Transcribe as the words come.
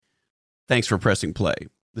Thanks for pressing play.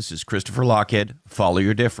 This is Christopher Lochhead, Follow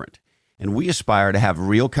Your Different. And we aspire to have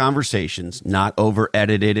real conversations, not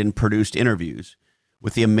over-edited and produced interviews,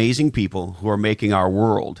 with the amazing people who are making our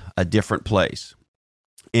world a different place.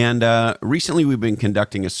 And recently we've been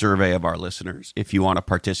conducting a survey of our listeners. If you want to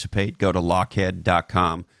participate, go to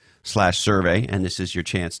lochhead.com/survey, and this is your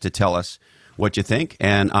chance to tell us what you think.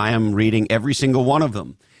 And I am reading every single one of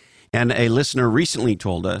them. And a listener recently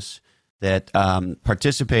told us that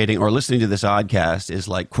participating or listening to this oddcast is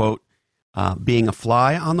like, quote, being a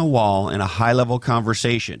fly on the wall in a high-level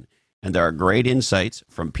conversation. And there are great insights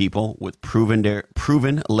from people with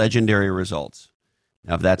proven legendary results.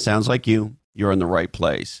 Now, if that sounds like you, you're in the right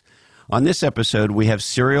place. On this episode, we have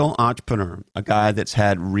serial entrepreneur, a guy that's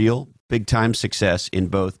had real big-time success in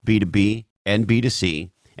both B2B and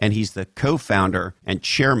B2C, and he's the co-founder and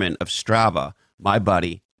chairman of Strava, my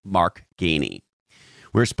buddy, Mark Gainey.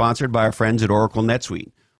 We're sponsored by our friends at Oracle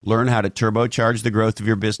NetSuite. Learn how to turbocharge the growth of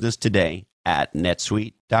your business today at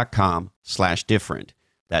netsuite.com/different.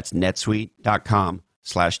 That's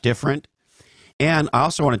netsuite.com/different. And I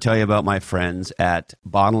also want to tell you about my friends at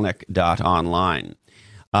bottleneck.online.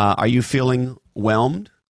 Are you feeling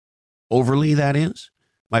whelmed? Overly, that is?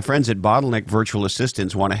 My friends at Bottleneck Virtual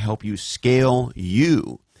Assistants want to help you scale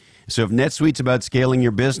you. So if NetSuite's about scaling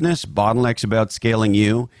your business, Bottleneck's about scaling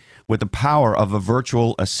you with the power of a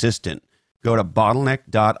virtual assistant. Go to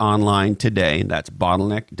bottleneck.online today. That's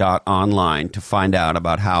bottleneck.online to find out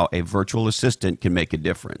about how a virtual assistant can make a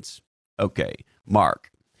difference. Okay, Mark.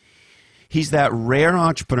 He's that rare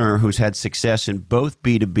entrepreneur who's had success in both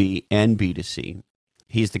B2B and B2C.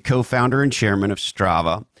 He's the co-founder and chairman of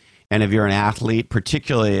Strava. And if you're an athlete,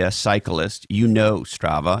 particularly a cyclist, you know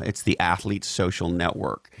Strava. It's the athlete's social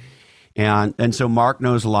network. And so Mark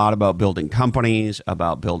knows a lot about building companies,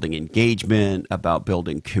 about building engagement, about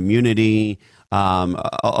building community,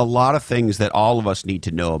 a lot of things that all of us need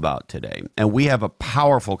to know about today. And we have a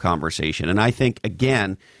powerful conversation. And I think,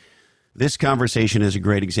 again, this conversation is a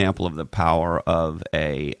great example of the power of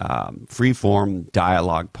a free-form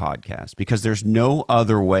dialogue podcast, because there's no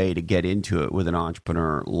other way to get into it with an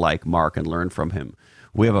entrepreneur like Mark and learn from him.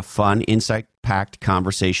 We have a fun, insight-packed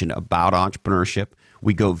conversation about entrepreneurship.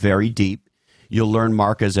 We go very deep. You'll learn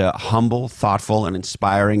Mark is a humble, thoughtful, and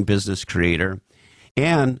inspiring business creator.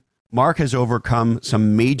 And Mark has overcome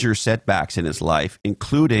some major setbacks in his life,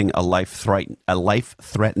 including a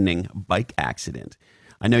life-threatening bike accident.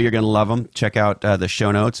 I know you're going to love him. Check out the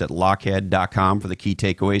show notes at lochhead.com for the key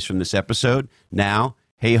takeaways from this episode. Now,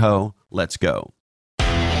 hey ho, let's go.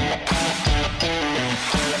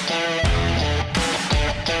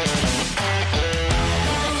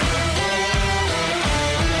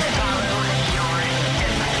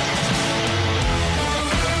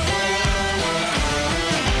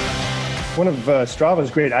 One of Strava's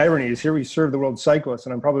great ironies, here we serve the world cyclists,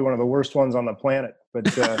 and I'm probably one of the worst ones on the planet. But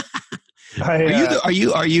are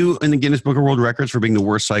you in the Guinness Book of World Records for being the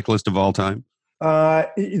worst cyclist of all time?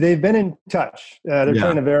 They've been in touch. They're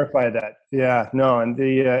trying to verify that. Yeah, no, and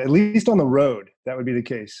at least on the road, that would be the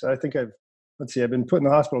case. I think I've been put in the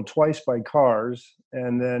hospital twice by cars,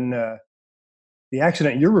 and then the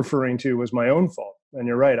accident you're referring to was my own fault. And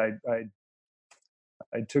you're right, I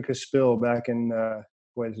took a spill back in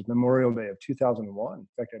Memorial Day of 2001. In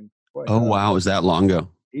fact, wow, was that long ago?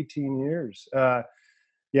 18 years. I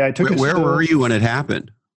took a spill. Where were you when it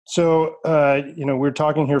happened? So, we're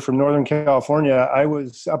talking here from Northern California. I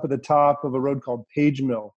was up at the top of a road called Page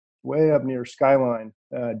Mill, way up near Skyline,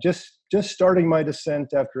 just starting my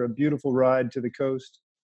descent after a beautiful ride to the coast.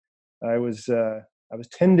 I was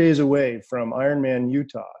 10 days away from Ironman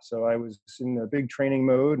Utah. So I was in a big training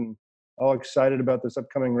mode and all excited about this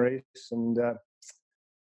upcoming race. And,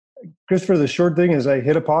 Christopher, the short thing is I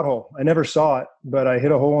hit a pothole. I never saw it, but I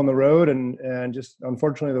hit a hole in the road, and just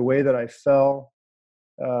unfortunately the way that I fell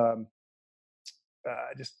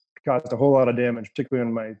just caused a whole lot of damage,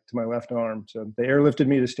 particularly to my left arm. So they airlifted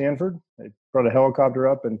me to Stanford. They brought a helicopter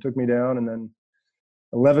up and took me down, and then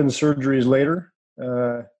 11 surgeries later,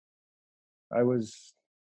 I was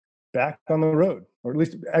back on the road, or at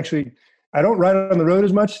least actually. I don't ride on the road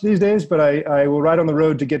as much these days, but I will ride on the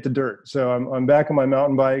road to get to dirt. So I'm back on my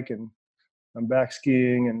mountain bike, and I'm back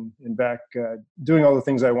skiing and back doing all the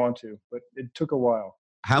things I want to. But it took a while.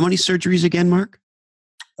 How many surgeries again, Mark?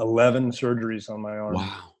 11 surgeries on my arm.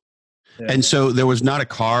 Wow. Yeah. And so there was not a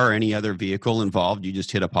car or any other vehicle involved? You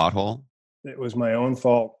just hit a pothole? It was my own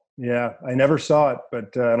fault. Yeah, I never saw it,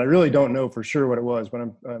 but and I really don't know for sure what it was, but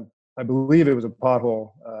I believe it was a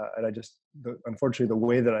pothole, and unfortunately, the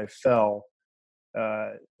way that I fell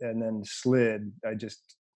and then slid, I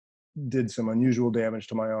just did some unusual damage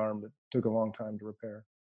to my arm that took a long time to repair.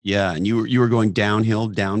 Yeah, and you were going downhill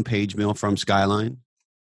down Page Mill from Skyline.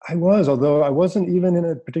 I was, although I wasn't even in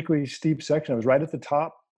a particularly steep section. I was right at the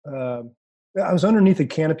top. I was underneath a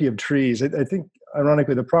canopy of trees. I think,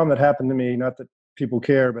 ironically, the problem that happened to me, not that people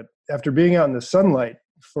care, but after being out in the sunlight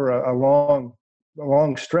for a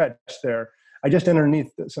long stretch there, I just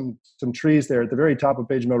underneath some trees there at the very top of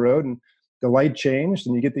Page Mill Road, and the light changed,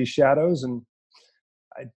 and you get these shadows, and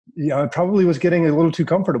I probably was getting a little too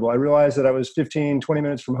comfortable. I realized that I was 15, 20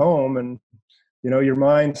 minutes from home, and your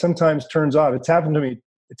mind sometimes turns off. It's happened to me.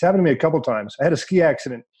 It's happened to me a couple times. I had a ski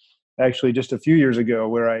accident actually just a few years ago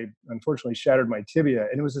where I unfortunately shattered my tibia,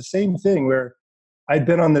 and it was the same thing where I'd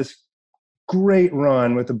been on this great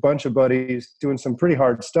run with a bunch of buddies doing some pretty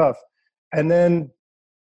hard stuff, and then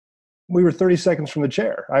we were 30 seconds from the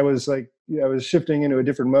chair. I was shifting into a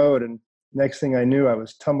different mode, and next thing I knew, I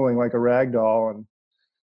was tumbling like a rag doll, and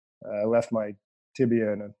I left my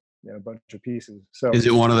tibia in a bunch of pieces. So is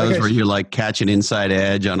it one of those where you like catch an inside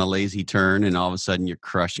edge on a lazy turn and all of a sudden you're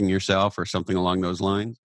crushing yourself or something along those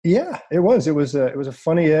lines? Yeah, it was. It was a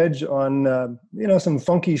funny edge on some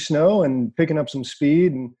funky snow and picking up some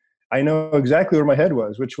speed, and I know exactly where my head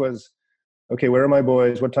was, which was, okay, where are my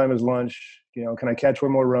boys? What time is lunch? Can I catch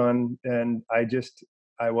one more run? And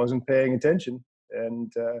I wasn't paying attention,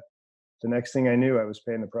 and the next thing I knew, I was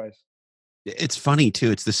paying the price. It's funny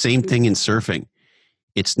too. It's the same thing in surfing.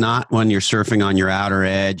 It's not when you're surfing on your outer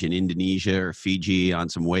edge in Indonesia or Fiji on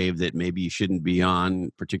some wave that maybe you shouldn't be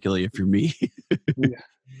on, particularly if you're me. Yeah.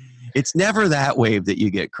 It's never that wave that you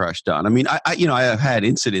get crushed on. I mean, I have had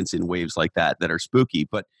incidents in waves like that are spooky,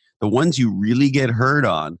 but the ones you really get hurt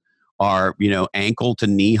on are, ankle to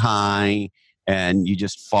knee high and you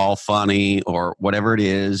just fall funny or whatever it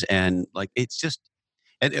is. And like, it's just,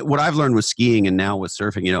 and what I've learned with skiing and now with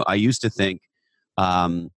surfing, I used to think,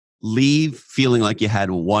 leave feeling like you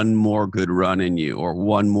had one more good run in you or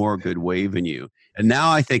one more good wave in you. And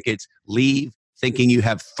now I think it's leave thinking you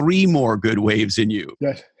have three more good waves in you.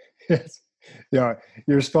 Yes. Yeah,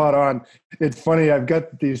 you're spot on. It's funny. I've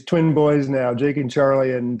got these twin boys now, Jake and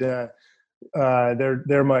Charlie, and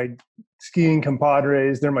they're my skiing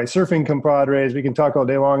compadres. They're my surfing compadres. We can talk all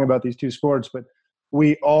day long about these two sports, but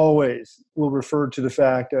we always will refer to the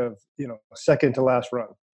fact of, second to last run.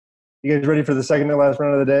 You guys ready for the second to last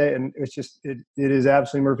run of the day? And it's just, it is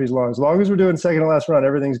absolutely Murphy's Law. As long as we're doing second to last run,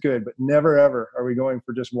 everything's good, but never, ever are we going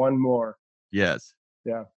for just one more. Yes.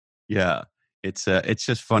 Yeah. Yeah. It's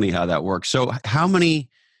just funny how that works. So how many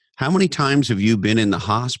times have you been in the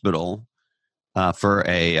hospital for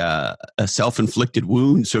a self-inflicted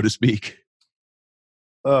wound, so to speak?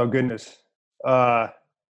 Oh, goodness.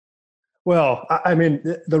 Well, I mean,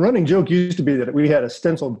 the running joke used to be that we had a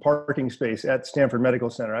stenciled parking space at Stanford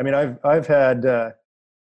Medical Center. I mean, I've had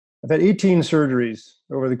 18 surgeries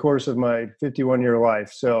over the course of my 51-year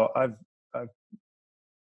life. So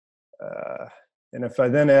and if I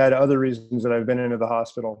then add other reasons that I've been into the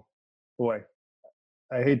hospital, boy,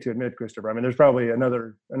 I hate to admit, Christopher, I mean, there's probably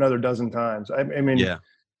another dozen times. I mean,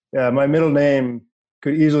 yeah, my middle name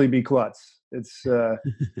could easily be Klutz. It's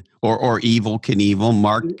or Evil Knievel,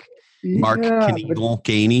 Mark Knievel,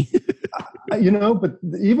 Gainey. But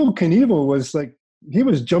the Evil Knievel was like, he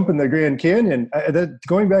was jumping the Grand Canyon.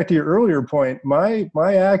 Going back to your earlier point, my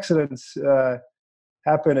accidents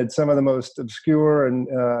happen at some of the most obscure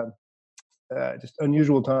and just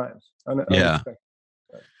unusual times. Yeah.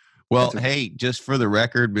 Well, hey, just for the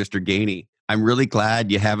record, Mr. Gainey, I'm really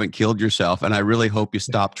glad you haven't killed yourself, and I really hope you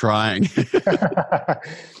stop trying.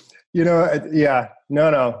 Yeah,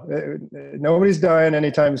 no, nobody's dying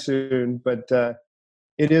anytime soon, but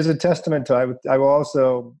it is a testament to, I will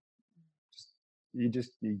also, you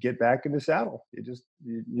get back in the saddle.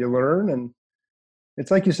 You learn, and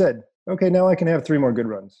it's like you said, okay, now I can have three more good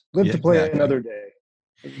runs. Live to play another day.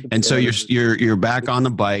 And so you're back on the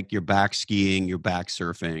bike, you're back skiing, you're back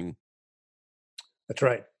surfing. That's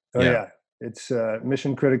right. Oh yeah. It's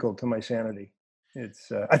mission critical to my sanity. It's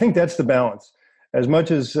I think that's the balance. As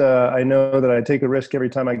much as I know that I take a risk every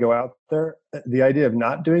time I go out there, the idea of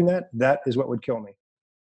not doing that is what would kill me.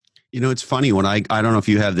 It's funny when I don't know if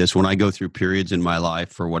you have this, when I go through periods in my life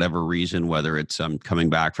for whatever reason, whether it's I'm coming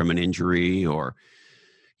back from an injury or,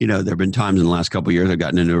 there have been times in the last couple of years I've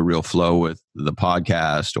gotten into a real flow with the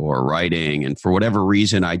podcast or writing. And for whatever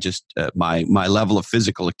reason, I just, my level of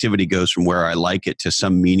physical activity goes from where I like it to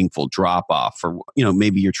some meaningful drop off or,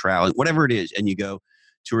 maybe you're traveling, whatever it is. And you go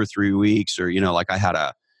 2 or 3 weeks or, like I had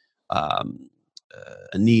a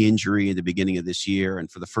knee injury at the beginning of this year.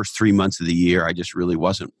 And for the first 3 months of the year, I just really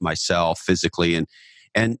wasn't myself physically.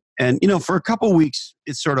 And for a couple of weeks,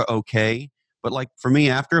 it's sort of okay. But like for me,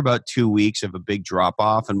 after about 2 weeks of a big drop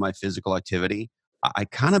off in my physical activity, I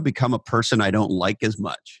kind of become a person I don't like as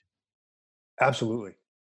much. Absolutely.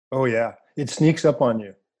 Oh yeah, it sneaks up on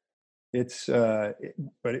you. It's but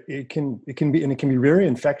it can be, and it can be very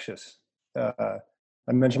infectious.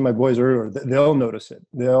 I mentioned my boys earlier. They'll notice it.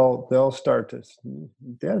 They'll start to,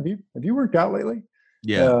 Dad, have you worked out lately?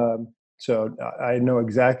 Yeah. So I know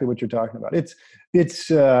exactly what you're talking about.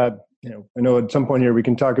 It's I know at some point here we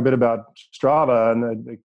can talk a bit about Strava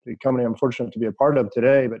and the company I'm fortunate to be a part of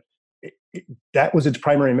today, but that was its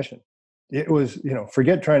primary mission. It was,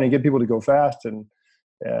 forget trying to get people to go fast and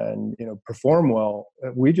perform well.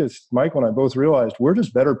 Michael and I both realized we're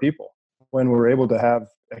just better people when we're able to have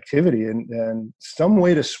activity and some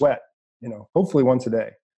way to sweat, hopefully once a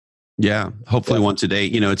day. Yeah, hopefully once a day.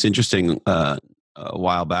 It's interesting. A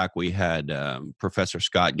while back, we had Professor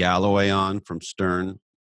Scott Galloway on from Stern,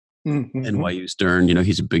 NYU Stern.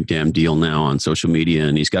 He's a big damn deal now on social media,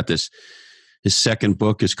 and he's got his second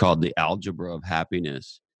book is called The Algebra of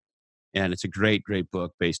Happiness. And it's a great, great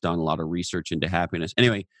book based on a lot of research into happiness.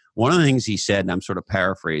 Anyway, one of the things he said, and I'm sort of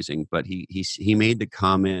paraphrasing, but he made the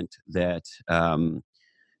comment that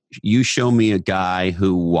you show me a guy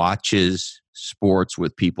who watches sports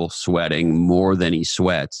with people sweating more than he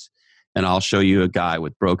sweats, and I'll show you a guy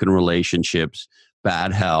with broken relationships,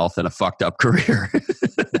 bad health, and a fucked up career.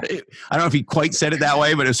 I don't know if he quite said it that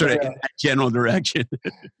way, but it's sort of in that general direction.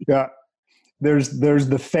 Yeah. There's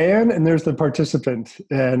the fan and there's the participant,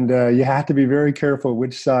 and you have to be very careful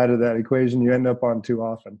which side of that equation you end up on too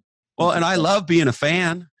often. Well, and I love being a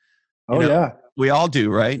fan. Yeah, we all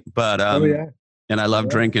do, right? But and I love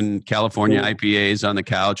drinking California IPAs on the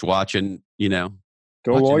couch, watching go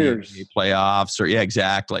Warriors playoffs, or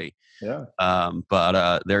exactly. Yeah.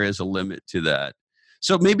 But there is a limit to that.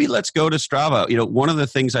 So maybe let's go to Strava. One of the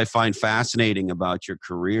things I find fascinating about your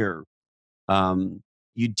career.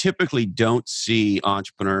 You typically don't see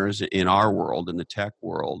entrepreneurs in our world, in the tech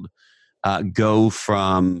world, go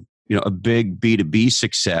from a big B2B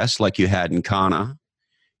success like you had in Kana,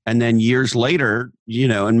 and then years later,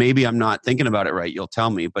 and maybe I'm not thinking about it right, you'll tell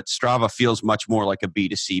me, but Strava feels much more like a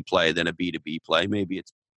B2C play than a B2B play. Maybe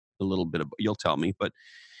it's a little bit of, you'll tell me, but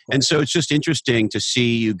and so it's just interesting to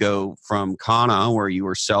see you go from Kana, where you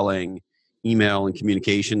were selling email and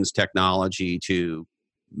communications technology, to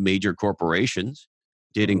major corporations.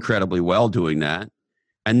 Did incredibly well doing that,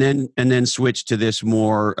 and then switch to this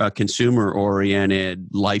more consumer-oriented,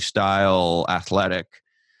 lifestyle, athletic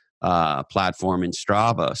platform in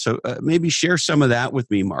Strava. So maybe share some of that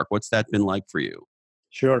with me, Mark. What's that been like for you?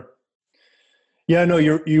 Sure. Yeah, no,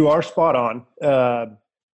 you are spot on,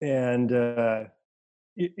 and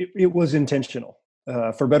it was intentional,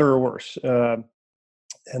 for better or worse. And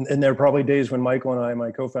there are probably days when Michael and I,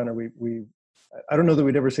 my co-founder, we I don't know that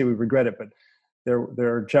we'd ever say we regret it, but there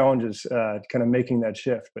are challenges kind of making that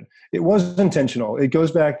shift. But it was intentional. It goes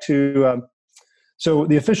back to so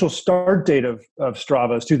the official start date of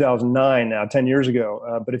Strava is 2009 now, 10 years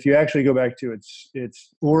ago. But if you actually go back to its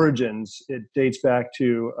origins, it dates back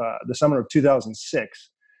to the summer of 2006.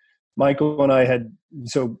 Michael and I had,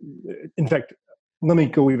 so in fact, let me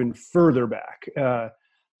go even further back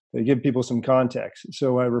to give people some context.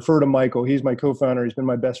 So I refer to Michael. He's my co-founder. He's been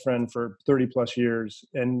my best friend for 30 plus years.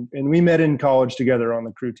 And we met in college together on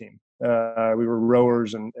the crew team. We were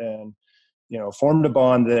rowers and formed a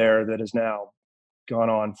bond there that has now gone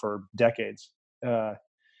on for decades.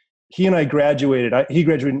 He and I graduated. He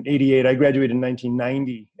graduated in 88. I graduated in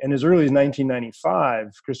 1990. And as early as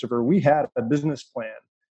 1995, Christopher, we had a business plan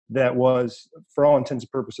that was, for all intents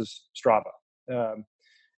and purposes, Strava.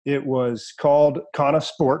 It was called Kana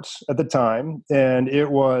Sports at the time, and it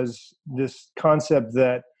was this concept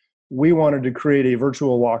that we wanted to create a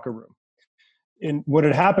virtual locker room. And what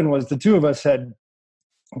had happened was the two of us had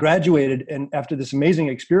graduated, and after this amazing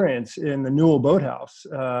experience in the Newell Boathouse,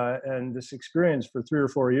 and this experience for 3 or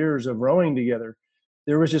 4 years of rowing together,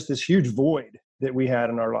 there was just this huge void that we had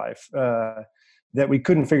in our life that we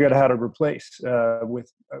couldn't figure out how to replace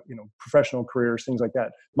with professional careers, things like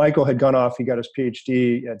that. Michael had gone off; he got his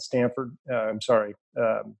PhD at Stanford. At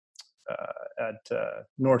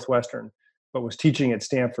Northwestern, but was teaching at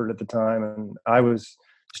Stanford at the time, and I was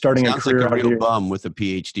starting a career. Sounds like a real bum with a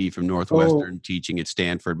PhD from Northwestern teaching at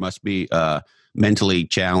Stanford. Must be mentally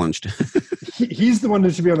challenged. He's the one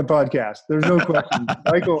that should be on the podcast. There's no question.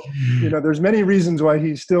 Michael, there's many reasons why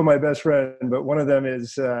he's still my best friend, but one of them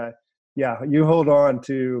is, you hold on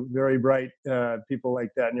to very bright people like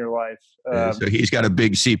that in your life. So he's got a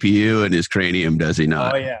big CPU in his cranium, does he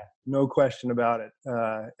not? Oh yeah, no question about it.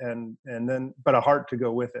 And then, but a heart to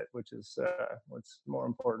go with it, which is what's more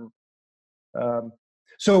important.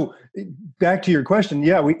 So back to your question,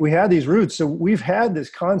 yeah, we had these roots. So we've had this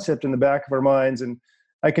concept in the back of our minds, and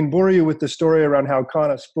I can bore you with the story around how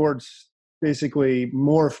Kana Sports basically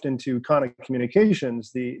morphed into Kana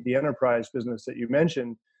Communications, the enterprise business that you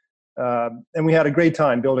mentioned. And we had a great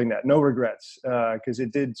time building that. No regrets, because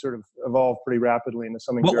it did sort of evolve pretty rapidly into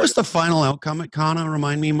something. What was the final outcome at Kana?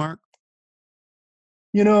 Remind me, Mark.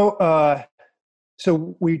 You know,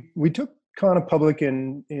 so we took Kana public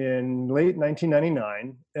in late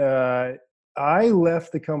 1999. I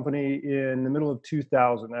left the company in the middle of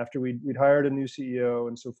 2000 after we'd hired a new CEO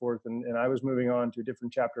and so forth, and I was moving on to a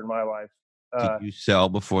different chapter in my life. Did you sell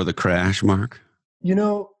before the crash, Mark? You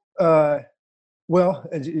know, well,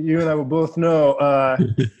 as you and I will both know,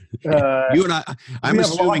 you and I'm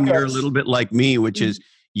assuming you're a little bit like me, which is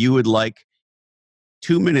you would like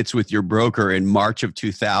 2 minutes with your broker in March of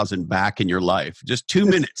 2000 back in your life. Just 2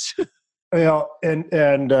 minutes.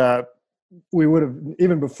 And we would have,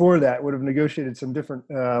 even before that, would have negotiated some different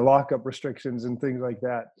lockup restrictions and things like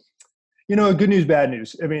that. You know, good news, bad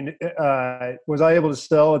news. I mean, was I able to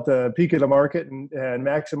sell at the peak of the market and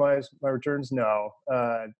maximize my returns? No,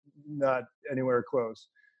 not anywhere close.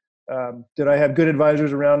 Did I have good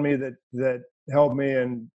advisors around me that helped me?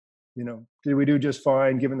 And, you know, did we do just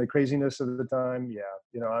fine given the craziness of the time? Yeah,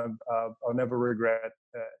 you know, I'll never regret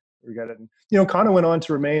it. And, you know, Kana went on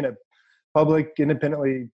to remain a public,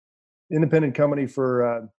 independent company for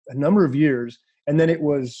a number of years, and then it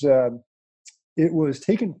was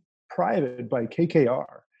taken private by KKR,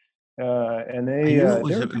 and they I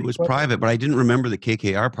knew it was private, but I didn't remember the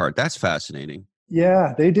KKR part. That's fascinating.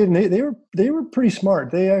 Yeah, they did. They were pretty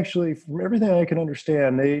smart. They actually, from everything I can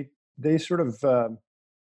understand, they sort of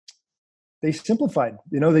they simplified.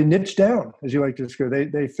 You know, they niched down, as you like to describe.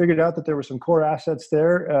 They figured out that there were some core assets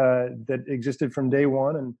there that existed from day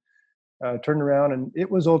one, and turned around, and it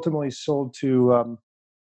was ultimately sold to. Oh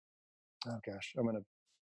gosh, I'm gonna.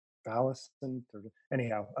 Allison,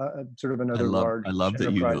 anyhow, sort of another large. I love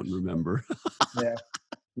that you don't remember. Yeah,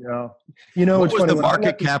 you know. What was the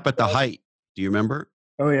market cap at the height? Do you remember?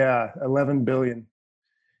 Oh yeah, 11 billion.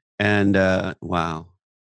 And wow.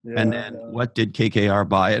 Yeah, and then what did KKR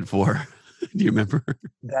buy it for? Do you remember?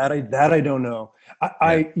 That I don't know.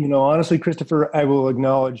 I you know, honestly, Christopher, I will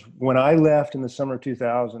acknowledge when I left in the summer of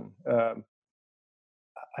 2000.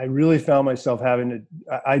 I really found myself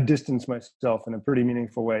I distanced myself in a pretty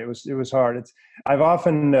meaningful way. It was hard. I've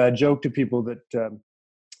often joked to people that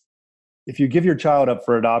if you give your child up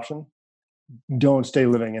for adoption, don't stay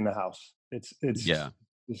living in the house. It's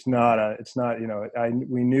not, you know, I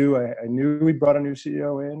knew we brought a new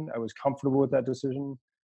CEO in. I was comfortable with that decision.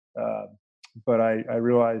 But I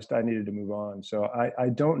realized I needed to move on. So I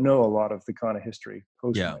don't know a lot of the kind of history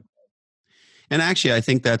post. Yeah. And actually, I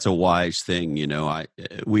think that's a wise thing. You know,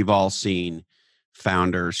 we've all seen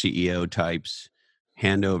founder CEO types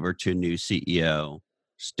hand over to a new CEO,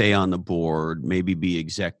 stay on the board, maybe be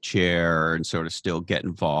exec chair, and sort of still get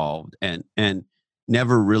involved, and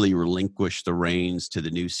never really relinquish the reins to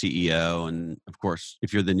the new CEO. And of course,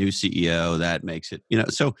 if you're the new CEO, that makes it, you know,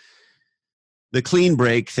 so. The clean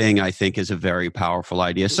break thing, I think, is a very powerful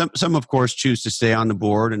idea. Some, of course, choose to stay on the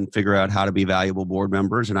board and figure out how to be valuable board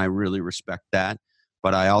members, and I really respect that.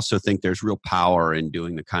 But I also think there's real power in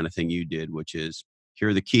doing the kind of thing you did, which is, here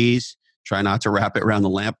are the keys, try not to wrap it around the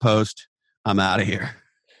lamppost, I'm out of here.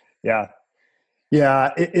 Yeah.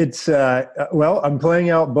 Yeah, it's, well, I'm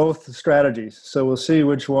playing out both strategies, so we'll see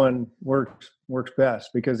which one works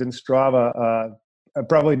best, because in Strava,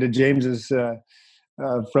 probably to James's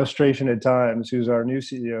frustration at times, who's our new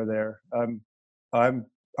CEO there,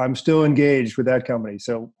 I'm still engaged with that company.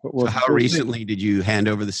 So how recently did you hand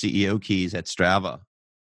over the CEO keys at Strava?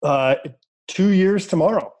 2 years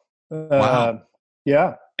tomorrow. Wow.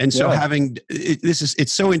 Yeah. And so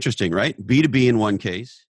it's so interesting, right? B2B in one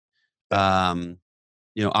case,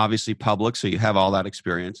 you know, obviously public, so you have all that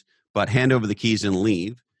experience, but hand over the keys and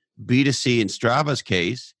leave. B2C in Strava's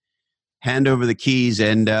case, hand over the keys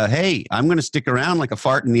and, hey, I'm going to stick around like a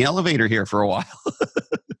fart in the elevator here for a while.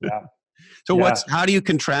 Yeah. So how do you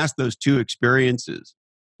contrast those two experiences?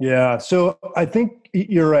 Yeah. So I think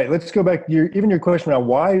you're right. Let's go back to your question around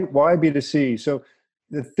why B2C. So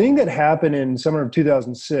the thing that happened in summer of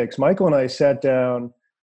 2006, Michael and I sat down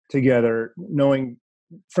together knowing,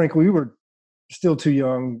 frankly, we were still too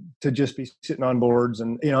young to just be sitting on boards.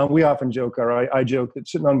 And, you know, we often joke, or I joke that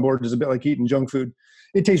sitting on boards is a bit like eating junk food.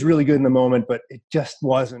 It tastes really good in the moment, but it just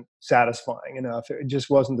wasn't satisfying enough. It just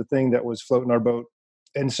wasn't the thing that was floating our boat.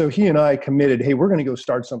 And so he and I committed, hey, we're going to go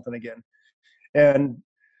start something again. And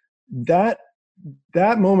that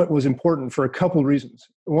moment was important for a couple of reasons.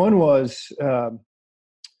 One was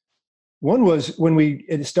One was when we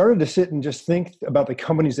started to sit and just think about the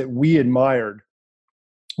companies that we admired.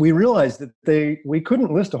 We realized that we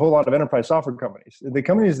couldn't list a whole lot of enterprise software companies. The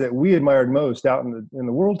companies that we admired most out in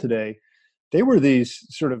the world today, they were these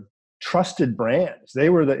sort of trusted brands. They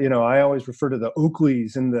were I always refer to the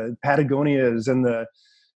Oakleys and the Patagonias and the,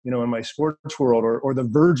 in my sports world, or the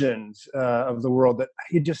Virgins of the world, that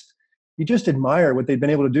you just admire what they've been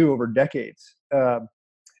able to do over decades.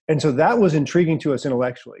 And so that was intriguing to us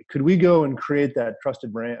intellectually. Could we go and create that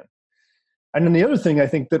trusted brand? And then the other thing I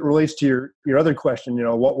think that relates to your other question,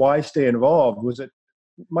 why stay involved, was that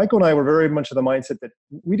Michael and I were very much of the mindset that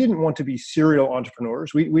we didn't want to be serial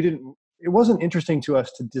entrepreneurs. It wasn't interesting to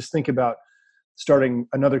us to just think about starting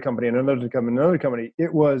another company and another company, another company.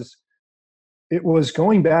 It was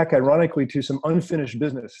going back, ironically, to some unfinished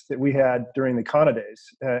business that we had during the Kana days.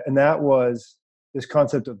 And that was this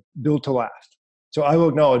concept of build to last. So I will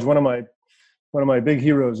acknowledge one of my big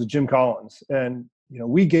heroes is Jim Collins. And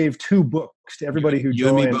we gave 2 books to everybody who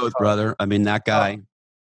joined. You and me both, brother. I mean, that guy,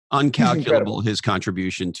 uncalculable, his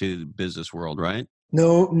contribution to the business world, right?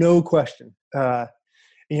 No question.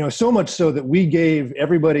 So much so that we gave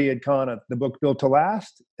everybody at Kana the book Built to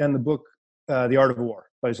Last and the book The Art of War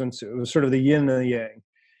by Sun Tzu. It was sort of the yin and the yang.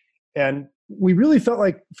 And we really felt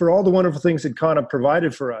like, for all the wonderful things that Kana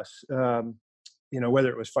provided for us, whether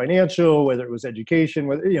it was financial, whether it was education,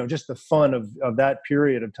 whether, just the fun of that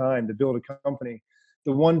period of time to build a company,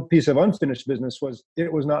 the one piece of unfinished business was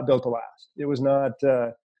it was not built to last. It was not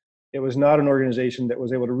an organization that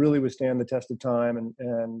was able to really withstand the test of time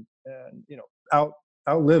and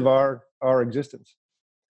outlive our existence.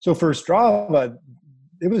 So for Strava,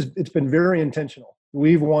 it's been very intentional.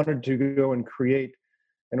 We've wanted to go and create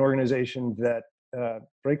an organization that,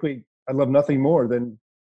 frankly, I'd love nothing more than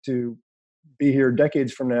to be here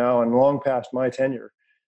decades from now and long past my tenure.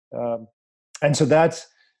 And so that's,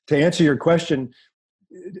 to answer your question,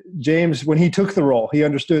 James, when he took the role, he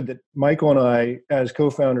understood that Michael and I, as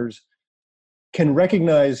co-founders, can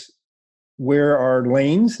recognize where our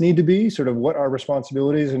lanes need to be, sort of what our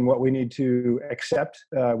responsibilities and what we need to accept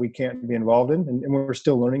we can't be involved in. And we're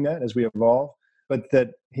still learning that as we evolve, but that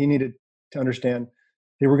he needed to understand,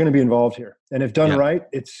 hey, we're going to be involved here. And if done right,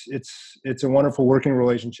 it's a wonderful working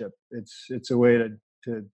relationship. It's a way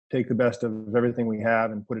to take the best of everything we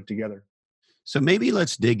have and put it together. So maybe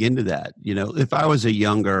let's dig into that. If I was a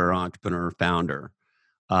younger entrepreneur founder,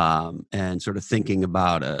 and sort of thinking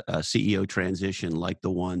about a CEO transition like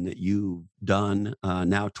the one that you've done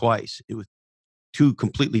now twice, with 2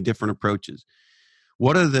 completely different approaches.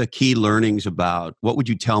 What are the key learnings about, what would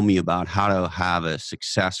you tell me about how to have a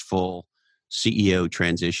successful CEO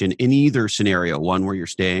transition in either scenario, one where you're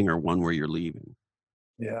staying or one where you're leaving?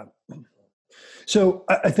 Yeah. So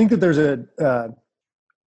I think that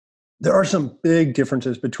there are some big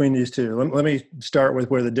differences between these 2. Let me start with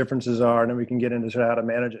where the differences are, and then we can get into sort of how to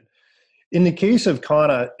manage it. In the case of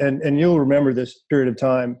Kana, and you'll remember this period of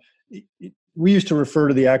time, we used to refer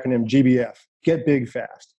to the acronym GBF, Get Big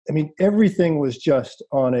Fast. I mean, everything was just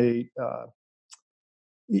on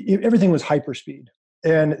everything was hyperspeed.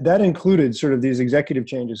 And that included sort of these executive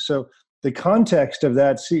changes. So the context of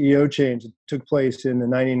that CEO change that took place in the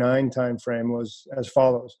 99 timeframe was as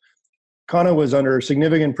follows. Kana was under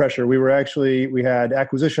significant pressure. We had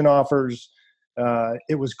acquisition offers.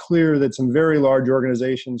 It was clear that some very large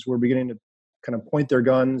organizations were beginning to kind of point their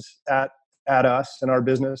guns at us and our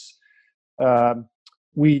business.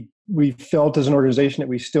 We felt as an organization that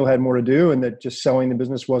we still had more to do and that just selling the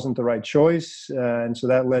business wasn't the right choice. And so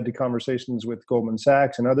that led to conversations with Goldman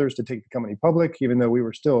Sachs and others to take the company public, even though we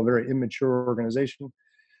were still a very immature organization.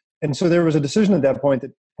 And so there was a decision at that point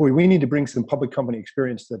that, boy, we need to bring some public company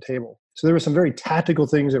experience to the table. So there were some very tactical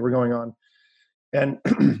things that were going on. And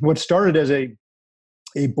what started as a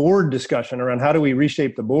board discussion around how do we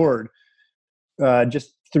reshape the board,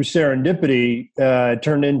 just through serendipity,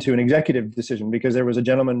 turned into an executive decision, because there was a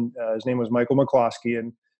gentleman, his name was Michael McCloskey,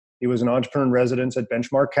 and he was an entrepreneur in residence at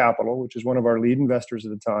Benchmark Capital, which is one of our lead investors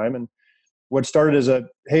at the time. And what started as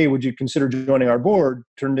hey, would you consider joining our board,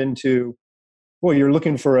 turned into, well, you're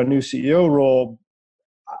looking for a new CEO role.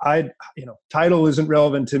 Title isn't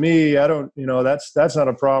relevant to me. I don't, that's not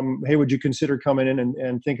a problem. Hey, would you consider coming in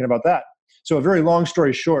and thinking about that? So a very long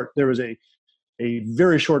story short, there was a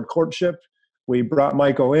very short courtship. We brought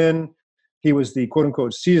Michael in. He was the quote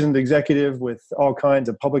unquote seasoned executive with all kinds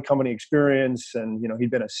of public company experience. And, he'd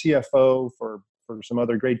been a CFO for some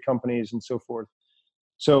other great companies and so forth.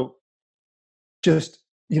 So just,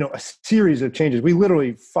 a series of changes. We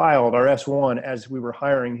literally filed our S1 as we were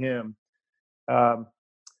hiring him.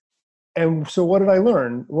 And so what did I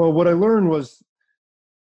learn? Well, what I learned was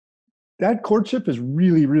that courtship is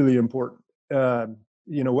really, really important.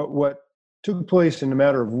 What took place in a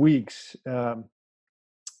matter of weeks, and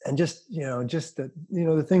just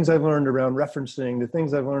the things I've learned around referencing, the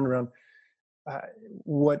things I've learned around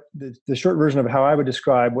what the short version of how I would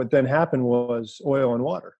describe what then happened was oil and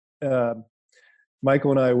water.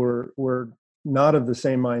 Michael and I were not of the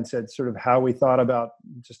same mindset, sort of how we thought about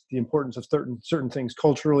just the importance of certain things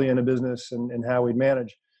culturally in a business and how we'd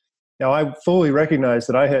manage. Now, I fully recognized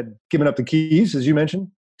that I had given up the keys, as you mentioned,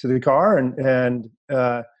 to the car,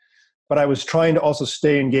 but I was trying to also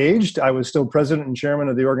stay engaged. I was still president and chairman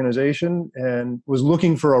of the organization and was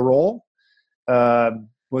looking for a role,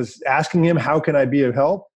 was asking him, how can I be of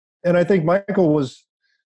help? And I think Michael was,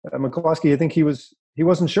 McCloskey, I think he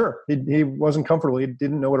wasn't sure. He wasn't comfortable. He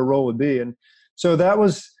didn't know what a role would be. And so that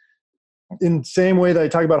was, in the same way that I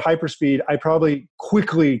talk about hyperspeed, I probably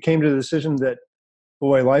quickly came to the decision that,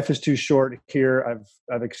 boy, life is too short here.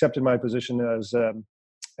 I've accepted my position as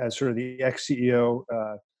sort of the ex-CEO,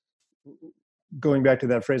 going back to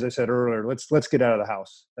that phrase I said earlier, let's get out of the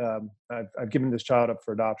house. I've given this child up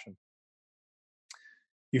for adoption.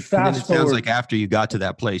 You fast forward. It sounds like after you got to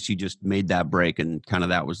that place, you just made that break, and kind of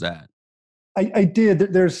that was that. I did.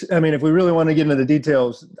 If we really want to get into the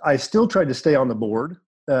details, I still tried to stay on the board.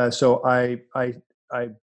 So I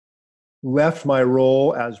left my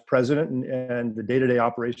role as president and the day-to-day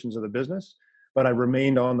operations of the business, but I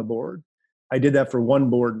remained on the board. I did that for one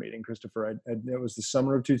board meeting, Christopher. It was the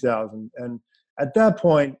summer of 2000. And at that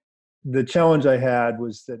point, the challenge I had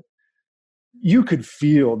was that you could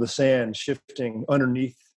feel the sand shifting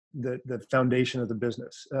underneath the foundation of the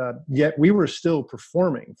business. Yet we were still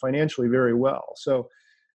performing financially very well. So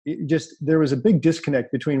there was a big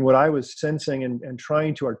disconnect between what I was sensing and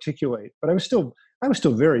trying to articulate. But I was still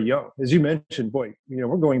very young. As you mentioned, boy,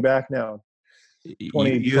 we're going back now. You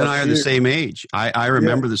and I are the same age. I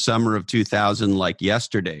remember the summer of 2000 like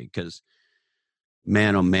yesterday, because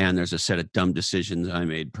man, oh man, there's a set of dumb decisions I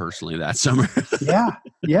made personally that summer. It's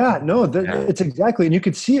exactly. And you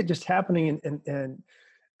could see it just happening in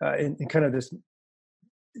kind of this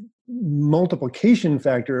multiplication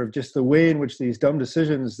factor of just the way in which these dumb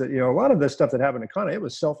decisions that, a lot of the stuff that happened at Kana, it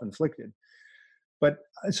was self-inflicted. But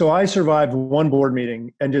so I survived one board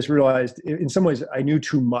meeting and just realized in some ways I knew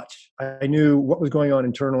too much. I knew what was going on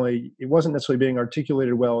internally. It wasn't necessarily being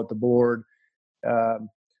articulated well at the board.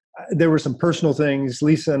 There were some personal things.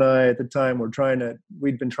 Lisa and I at the time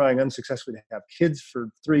we'd been trying unsuccessfully to have kids for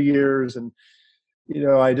 3 years. And,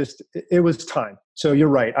 it was time. So you're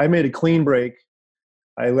right. I made a clean break.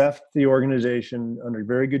 I left the organization under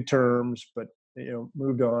very good terms, but,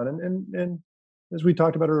 moved on. And as we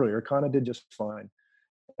talked about earlier, Kana did just fine.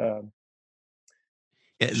 The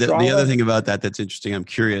other thing about that's interesting, I'm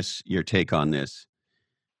curious your take on this.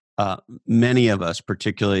 Many of us,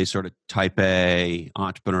 particularly sort of type A,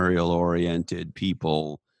 entrepreneurial-oriented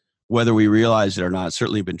people, whether we realize it or not,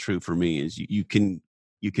 certainly been true for me, is you can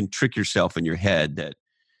trick yourself in your head that,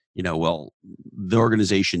 the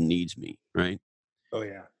organization needs me, right? Oh,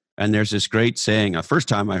 yeah. And there's this great saying. The first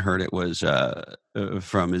time I heard it was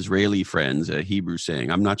from Israeli friends, a Hebrew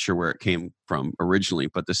saying. I'm not sure where it came from originally,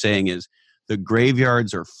 but the saying is, the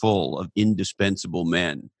graveyards are full of indispensable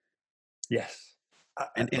men. Yes.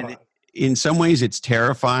 And in some ways, it's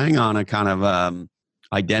terrifying on a kind of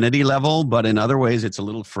identity level, but in other ways, it's a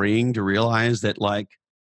little freeing to realize that, like,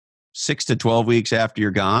 6 to 12 weeks after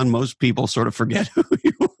you're gone, most people sort of forget who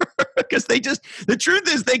you were, because the truth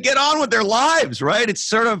is they get on with their lives, right? It's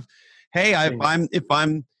sort of, hey, if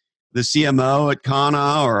I'm the CMO at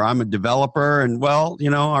Kana, or I'm a developer, and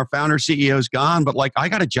our founder CEO is gone, but like, I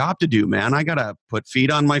got a job to do, man. I got to put feet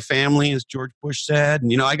on my family, as George Bush said,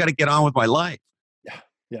 and I got to get on with my life.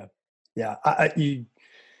 Yeah.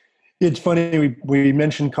 It's funny. We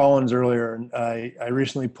mentioned Collins earlier, and I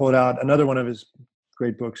recently pulled out another one of his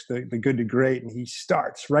great books, The Good to Great, and he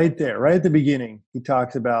starts right there, right at the beginning. He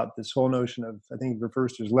talks about this whole notion of, I think he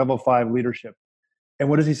refers to as level 5 leadership. And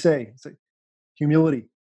what does he say? It's like humility.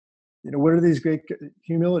 What are these great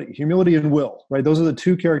humility and will, right? Those are the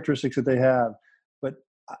two characteristics that they have. But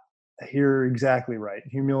you're exactly right.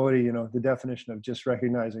 Humility, the definition of just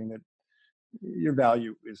recognizing that your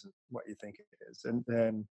value isn't what you think it is.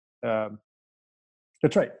 And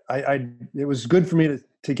that's right. It was good for me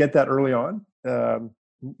to get that early on,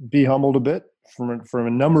 be humbled a bit from a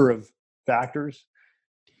number of factors.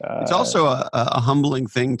 It's also a humbling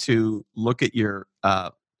thing to look at your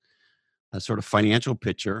sort of financial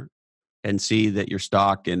picture and see that your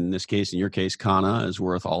stock, in your case, Kana, is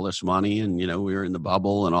worth all this money, and we were in the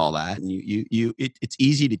bubble and all that, and it's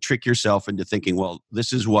easy to trick yourself into thinking, well,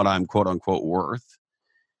 this is what I'm quote unquote worth,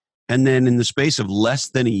 and then in the space of less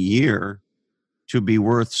than a year to be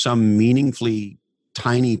worth some meaningfully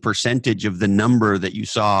tiny percentage of the number that you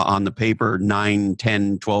saw on the paper 9,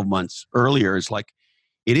 10, 12 months earlier is like,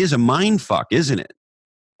 it is a mind fuck, isn't it?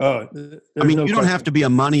 Oh, I mean, no you don't have question. to be a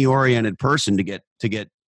money oriented person to get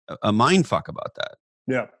a mind fuck about that.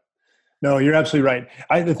 Yeah. No, you're absolutely right.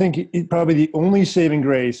 I think probably the only saving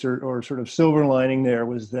grace or sort of silver lining there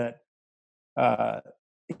was that, uh,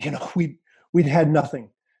 we'd had nothing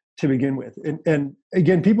to begin with. And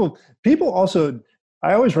again, people also,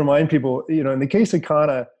 I always remind people, in the case of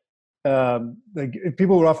Kana, like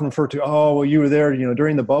people would often refer to, oh, well, you were there,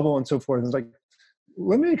 during the bubble and so forth. And it's like,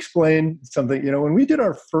 let me explain something. When we did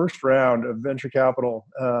our first round of venture capital,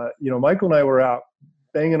 Michael and I were out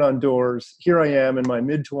banging on doors. Here I am in my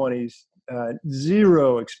mid-20s,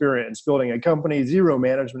 zero experience building a company, zero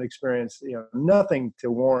management experience, nothing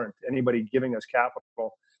to warrant anybody giving us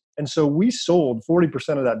capital. And so we sold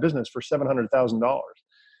 40% of that business for $700,000.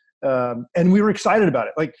 And we were excited about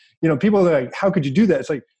it. Like, people are like, how could you do that? It's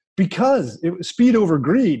like, because it was speed over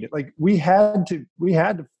greed. Like we had to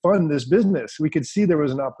fund this business. We could see there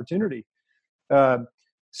was an opportunity.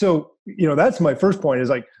 So, that's my first point is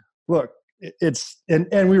like, look,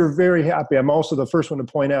 and we were very happy. I'm also the first one to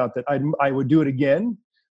point out that I would do it again,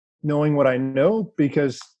 knowing what I know,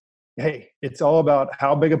 because hey, it's all about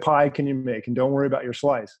how big a pie can you make, and don't worry about your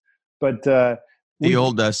slice. But the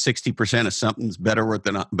old 60% of something's better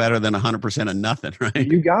than 100% of nothing, right?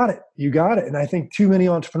 You got it. And I think too many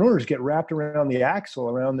entrepreneurs get wrapped around the axle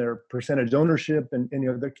around their percentage ownership, and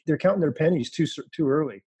they're counting their pennies too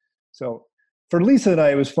early. So for Lisa and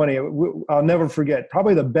I, it was funny. I'll never forget.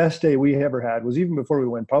 Probably the best day we ever had was even before we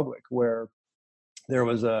went public, where there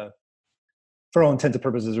was for all intents and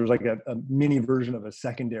purposes, there was like a mini version of a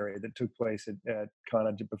secondary that took place at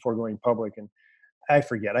Kana before going public. And I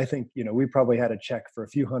forget. I think, we probably had a check for a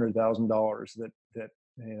few $100,000 that it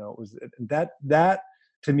was that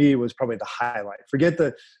to me was probably the highlight. Forget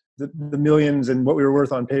the millions and what we were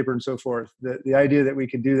worth on paper and so forth. The idea that we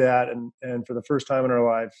could do that and for the first time in our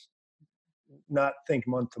lives, not think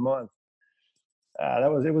month to month.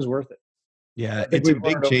 It was worth it. Yeah, it's a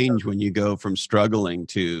big change when you go from struggling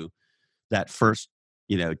to that first,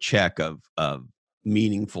 check of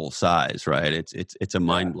meaningful size, right? It's a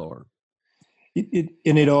mind blower. It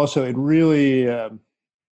really,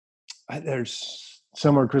 there's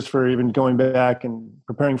somewhere, Christopher, even going back and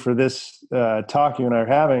preparing for this talk you and I are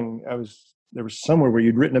having, there was somewhere where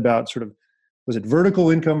you'd written about sort of, was it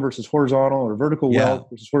vertical income versus horizontal, or vertical wealth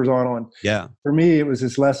versus horizontal? And for me, it was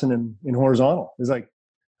this lesson in horizontal. It's like,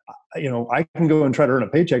 I can go and try to earn a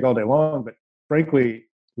paycheck all day long, but frankly,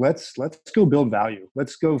 let's go build value.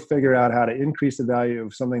 Let's go figure out how to increase the value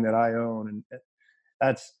of something that I own. And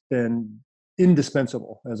that's been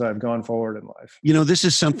indispensable as I've gone forward in life. This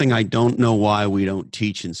is something I don't know why we don't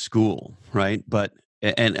teach in school, right?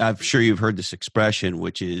 And I'm sure you've heard this expression,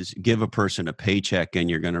 which is give a person a paycheck and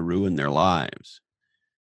you're going to ruin their lives,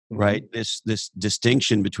 right? This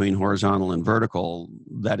distinction between horizontal and vertical,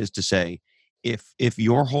 that is to say, if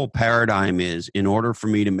your whole paradigm is, in order for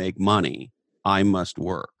me to make money, I must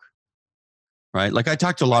work, right? Like I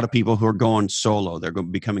talk to a lot of people who are going solo. They're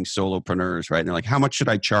becoming solopreneurs, right? And they're like, how much should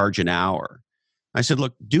I charge an hour? I said,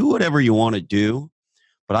 look, do whatever you want to do,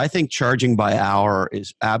 but I think charging by hour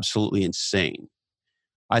is absolutely insane.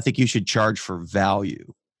 I think you should charge for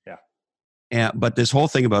value. Yeah. But this whole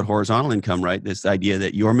thing about horizontal income, right? This idea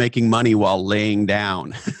that you're making money while laying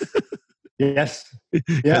down. Yes.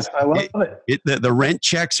 Yes, I love it. The rent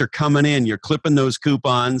checks are coming in. You're clipping those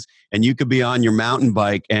coupons, and you could be on your mountain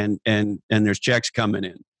bike, and there's checks coming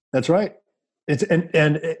in. That's right. It's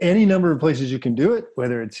and any number of places you can do it.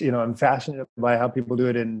 Whether it's I'm fascinated by how people do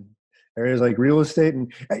it in areas like real estate,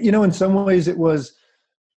 and in some ways it was.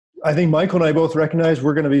 I think Michael and I both recognize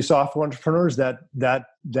we're going to be software entrepreneurs.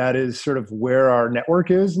 That is sort of where our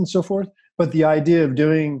network is and so forth. But the idea of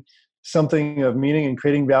doing something of meaning and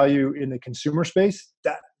creating value in the consumer space,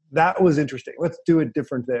 that was interesting. Let's do it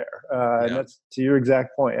different there. And that's to your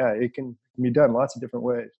exact point. Yeah, it can be done lots of different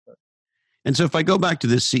ways. And so if I go back to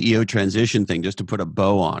this CEO transition thing, just to put a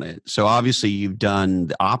bow on it. So obviously you've done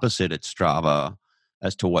the opposite at Strava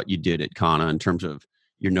as to what you did at Kana in terms of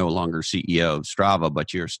you're no longer CEO of Strava,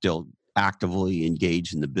 but you're still actively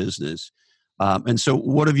engaged in the business. And so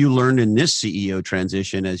what have you learned in this CEO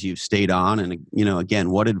transition as you've stayed on? And,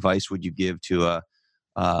 again, what advice would you give to a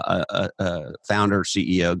founder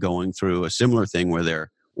CEO going through a similar thing where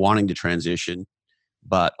they're wanting to transition,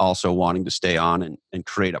 but also wanting to stay on and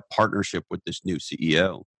create a partnership with this new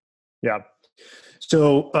CEO? Yeah.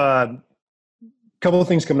 So a couple of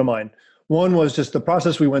things come to mind. One was just the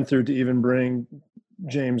process we went through to even bring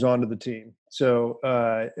James onto the team. So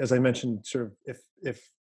as I mentioned, sort of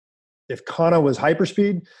if Kana was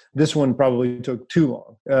hyperspeed, this one probably took too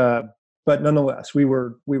long. But nonetheless, we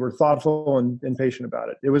were thoughtful and patient about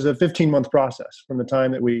it. It was a 15-month process from the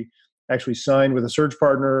time that we actually signed with a search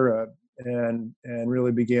partner and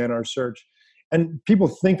really began our search. And people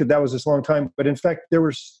think that was this long time, but in fact, there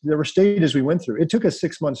were stages we went through. It took us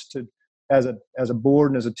 6 months to, as a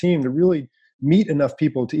board and as a team, to really meet enough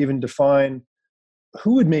people to even define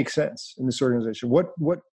who would make sense in this organization.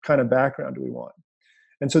 What kind of background do we want?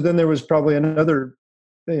 And so then there was probably another,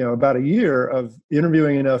 about a year of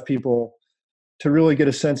interviewing enough people to really get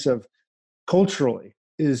a sense of culturally,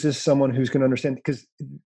 is this someone who's going to understand? Because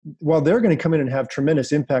while they're going to come in and have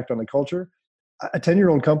tremendous impact on the culture, a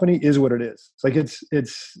 10-year-old company is what it is. It's like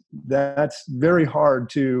that's very hard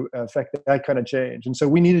to affect that kind of change. And so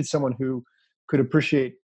we needed someone who could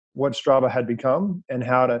appreciate what Strava had become and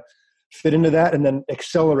how to fit into that, and then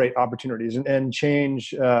accelerate opportunities and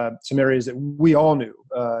change some areas that we all knew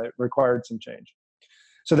required some change.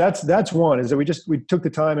 So that's one, is that we took the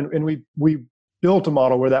time and we built a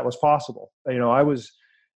model where that was possible.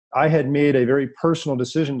 I had made a very personal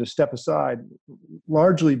decision to step aside,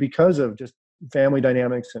 largely because of just family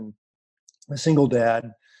dynamics and a single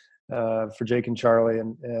dad for Jake and Charlie,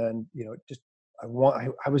 and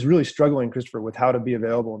I was really struggling, Christopher, with how to be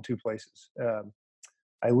available in two places.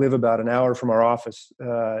 I live about an hour from our office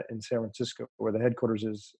in San Francisco, where the headquarters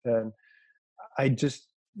is. And I just,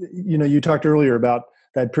 you talked earlier about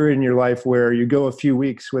that period in your life where you go a few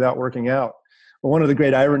weeks without working out. Well, one of the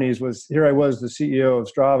great ironies was, here I was, the CEO of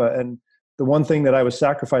Strava, and the one thing that I was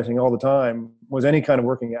sacrificing all the time was any kind of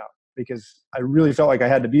working out, because I really felt like I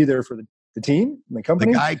had to be there for the team and the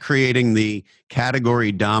company. The guy creating the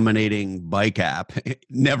category dominating bike app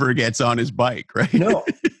never gets on his bike, right? No.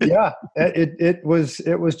 Yeah. It was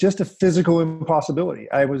just a physical impossibility.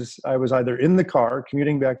 I was either in the car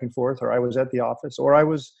commuting back and forth, or I was at the office, or I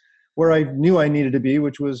was where I knew I needed to be,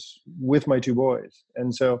 which was with my two boys.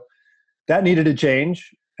 And so that needed to change.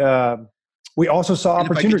 We also saw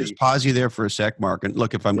opportunity. If I could just pause you there for a sec, Mark, and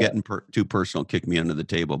look, if I'm getting too personal, kick me under the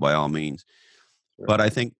table by all means. Sure. But I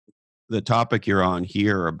think the topic you're on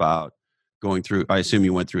here about going through, I assume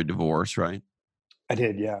you went through a divorce, right? I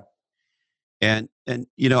did, yeah. And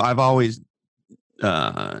I've always,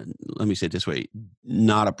 let me say it this way,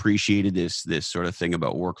 not appreciated this sort of thing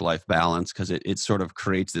about work-life balance, because it sort of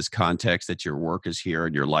creates this context that your work is here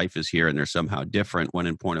and your life is here and they're somehow different, when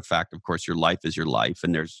in point of fact, of course, your life is your life,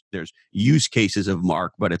 and there's use cases of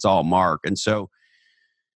Mark, but it's all Mark. And so,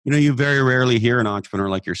 you very rarely hear an entrepreneur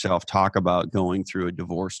like yourself talk about going through a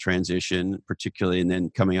divorce transition, particularly, and then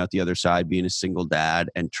coming out the other side, being a single dad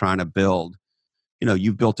and trying to build,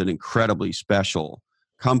 you've built an incredibly special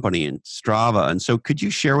company in Strava. And so could you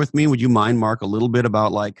share with me, would you mind, Mark, a little bit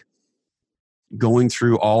about like going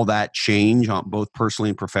through all that change on both personally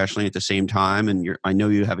and professionally at the same time? And I know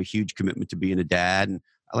you have a huge commitment to being a dad, and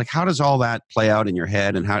like, how does all that play out in your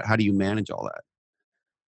head, and how do you manage all that?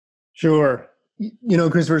 Sure.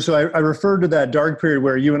 Christopher, so I referred to that dark period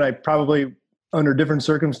where you and I probably, under different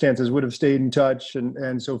circumstances, would have stayed in touch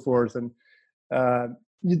and so forth. And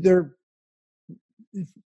there,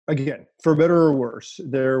 again, for better or worse,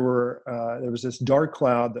 there was this dark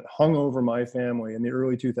cloud that hung over my family in the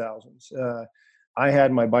early 2000s. I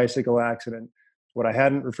had my bicycle accident. What I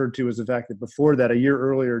hadn't referred to was the fact that before that, a year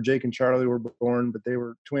earlier, Jake and Charlie were born, but they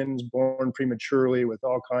were twins born prematurely with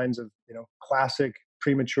all kinds of, classic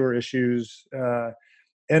premature issues.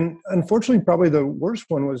 And unfortunately, probably the worst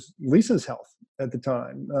one was Lisa's health at the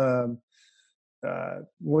time.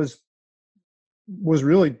 Was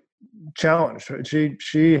really challenged.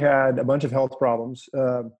 She had a bunch of health problems.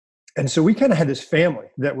 And so we kind of had this family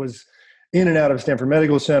that was in and out of Stanford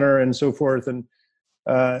Medical Center and so forth. And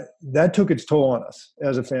that took its toll on us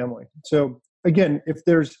as a family. So again,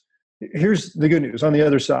 here's the good news on the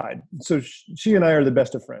other side. So she and I are the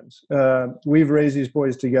best of friends. We've raised these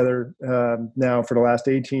boys together now for the last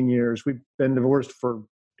 18 years. We've been divorced for,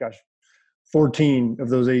 14 of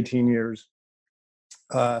those 18 years.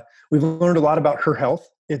 We've learned a lot about her health.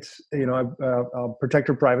 It's, I'll protect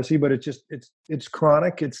her privacy, but it's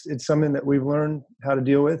chronic. It's something that we've learned how to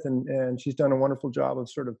deal with. And she's done a wonderful job of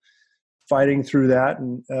sort of fighting through that.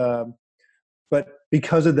 And, but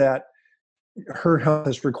because of that, her health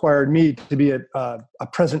has required me to be a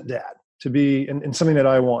present dad, to be in something that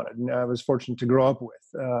I wanted, and I was fortunate to grow up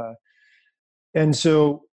with. And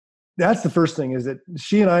so that's the first thing, is that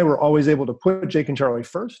she and I were always able to put Jake and Charlie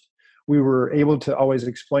first. We were able to always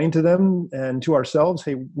explain to them and to ourselves,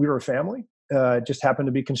 hey, we were a family. It just happened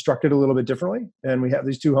to be constructed a little bit differently. And we have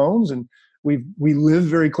these two homes, and We live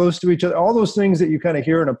very close to each other. All those things that you kind of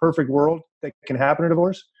hear in a perfect world that can happen in a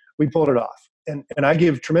divorce, we pulled it off. And I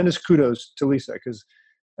give tremendous kudos to Lisa because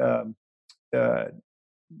um, uh,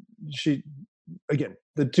 she, again,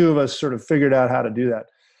 the two of us sort of figured out how to do that.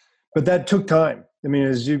 But that took time. I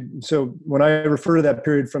mean, so when I refer to that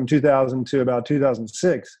period from 2000 to about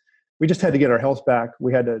 2006, we just had to get our health back.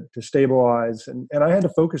 We had to stabilize, and I had to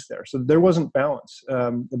focus there. So there wasn't balance.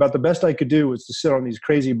 About the best I could do was to sit on these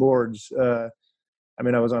crazy boards. I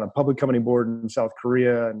mean, I was on a public company board in South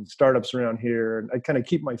Korea and startups around here, and I kind of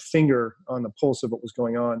keep my finger on the pulse of what was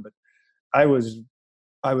going on. But I was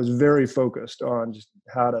very focused on just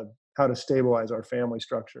how to stabilize our family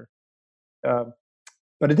structure.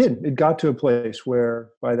 But it did. It got to a place where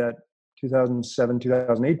by that 2007,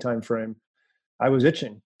 2008 timeframe, I was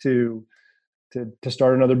itching to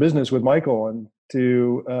start another business with Michael and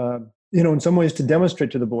to, in some ways to demonstrate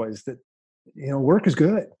to the boys that, work is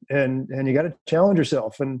good and you got to challenge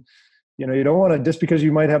yourself. And, you don't want to, just because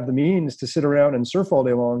you might have the means to sit around and surf all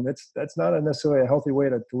day long, that's not necessarily a healthy way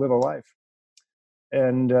to live a life.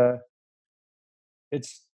 And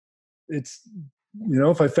it's,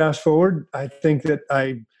 if I fast forward, I think that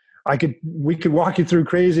we could walk you through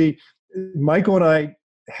crazy. Michael and I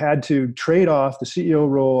had to trade off the CEO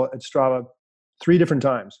role at Strava 3 different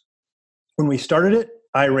times. When we started it,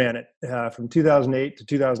 I ran it from 2008 to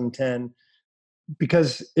 2010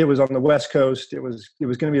 because it was on the West Coast. It was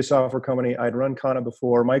going to be a software company. I'd run Kana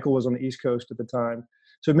before. Michael was on the East Coast at the time,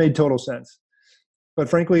 so it made total sense. But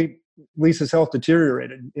frankly, Lisa's health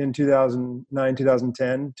deteriorated in 2009,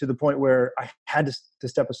 2010 to the point where I had to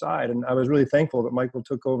step aside. And I was really thankful that Michael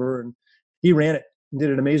took over and he ran it and did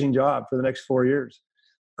an amazing job for the next 4 years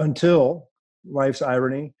until, life's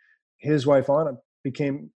irony, his wife, Anna,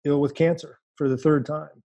 became ill with cancer for the 3rd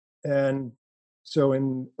time. And so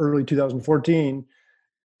in early 2014,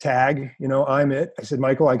 I'm it. I said,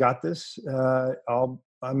 Michael, I got this.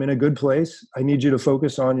 I'm in a good place. I need you to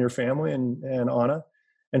focus on your family and Anna.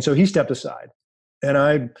 And so he stepped aside and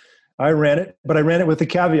I ran it, but I ran it with a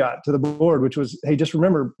caveat to the board, which was, hey, just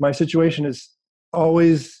remember my situation is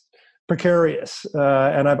always precarious.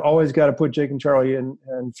 And I've always got to put Jake and Charlie and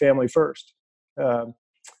family first.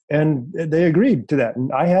 And they agreed to that.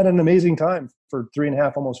 And I had an amazing time for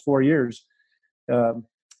 3.5, almost 4 years.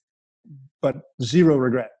 But zero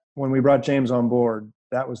regret. When we brought James on board,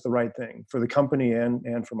 that was the right thing for the company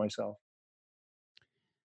and for myself.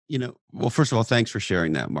 Well, first of all, thanks for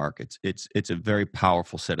sharing that, Mark. It's a very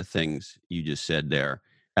powerful set of things you just said there.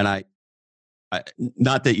 And I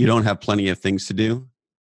not that you don't have plenty of things to do,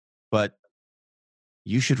 but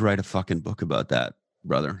you should write a fucking book about that,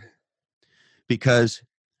 brother. Because,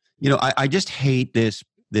 I just hate this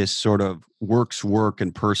sort of work's work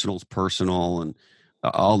and personal's personal and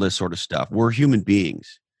all this sort of stuff. We're human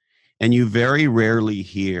beings. And you very rarely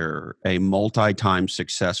hear a multi-time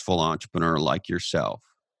successful entrepreneur like yourself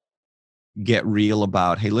get real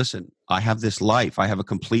about, hey, listen, I have this life. I have a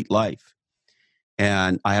complete life.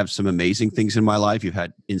 And I have some amazing things in my life. You've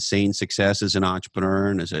had insane success as an entrepreneur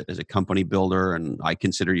and as a company builder. And I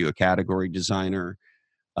consider you a category designer.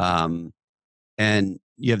 And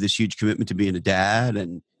you have this huge commitment to being a dad.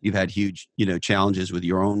 And you've had huge, challenges with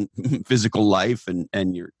your own physical life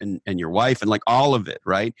and your wife and like all of it,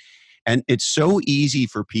 right? And it's so easy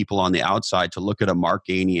for people on the outside to look at a Mark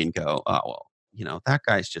Gainey and go, oh, well, that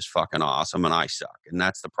guy's just fucking awesome and I suck. And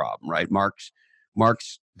that's the problem, right? Mark's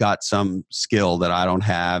got some skill that I don't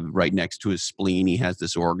have right next to his spleen. He has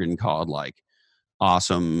this organ called like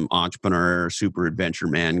awesome entrepreneur, super adventure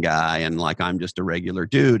man guy. And like, I'm just a regular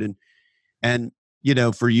dude. And,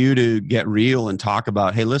 for you to get real and talk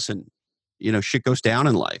about, hey, listen, shit goes down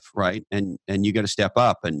in life, right? And you got to step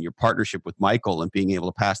up, and your partnership with Michael and being able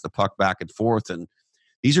to pass the puck back and forth. And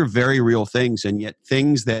these are very real things. And yet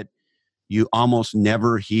things that you almost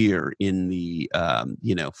never hear in the,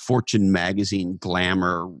 Fortune magazine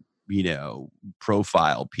glamour,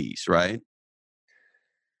 profile piece, right?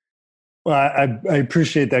 Well, I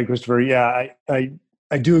appreciate that, Christopher. Yeah,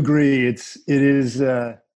 I do agree. It's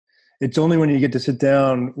only when you get to sit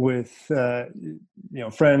down with,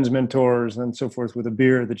 friends, mentors, and so forth with a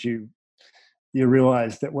beer that you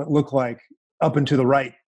realize that what looked like up and to the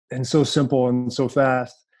right and so simple and so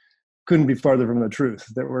fast couldn't be farther from the truth.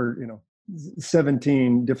 There were,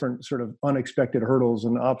 17 different sort of unexpected hurdles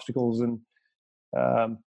and obstacles. And,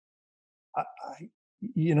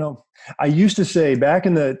 I used to say back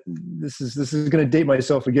in this is going to date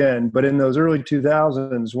myself again, but in those early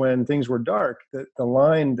 2000s when things were dark, the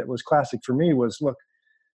line that was classic for me was, look,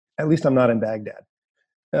 at least I'm not in Baghdad.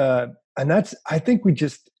 And I think we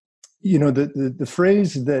just, the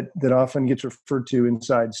phrase that often gets referred to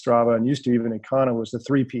inside Strava and used to even in Kana was the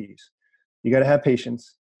 3 Ps. You got to have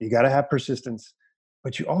patience, you got to have persistence,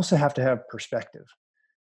 but you also have to have perspective.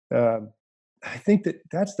 I think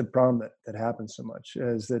that's the problem that happens so much,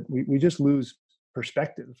 is that we just lose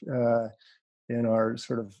perspective in our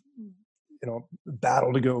sort of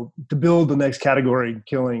battle to build the next category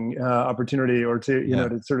killing opportunity, or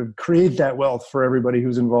to sort of create that wealth for everybody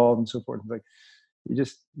who's involved and so forth. It's like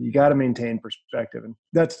you got to maintain perspective, and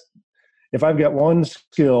that's, if I've got one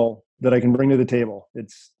skill that I can bring to the table,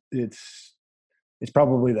 it's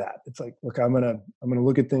probably that. It's like, look, I'm gonna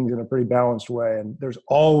look at things in a pretty balanced way, and there's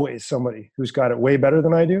always somebody who's got it way better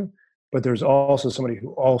than I do, but there's also somebody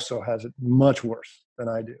who also has it much worse than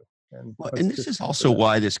I do. And this is also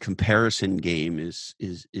why this comparison game is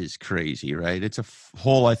crazy, right? It's a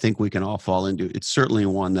hole I think we can all fall into. It's certainly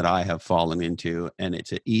one that I have fallen into, and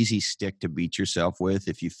it's an easy stick to beat yourself with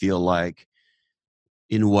if you feel like,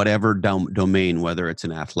 in whatever domain, whether it's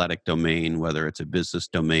an athletic domain, whether it's a business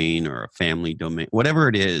domain or a family domain, whatever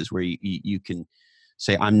it is, where you can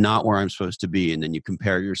say, I'm not where I'm supposed to be. And then you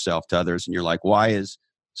compare yourself to others and you're like, why is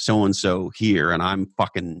so-and-so here and I'm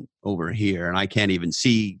fucking over here and I can't even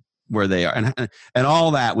see where they are. And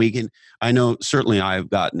all that I know certainly I've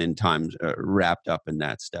gotten in times wrapped up in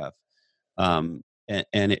that stuff. And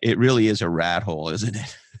it really is a rat hole, isn't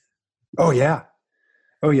it? Oh yeah.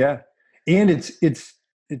 And it's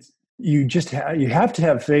you have to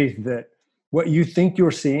have faith that what you think you're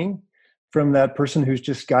seeing from that person who's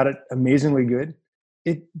just got it amazingly good,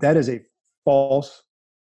 that is a false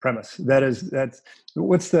premise. I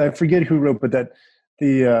forget who wrote, but that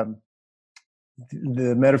the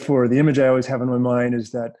metaphor, the image I always have in my mind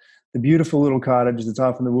is that the beautiful little cottage that's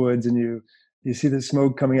off in the woods, and you see the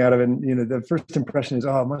smoke coming out of it, and the first impression is,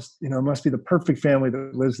 oh, it must be the perfect family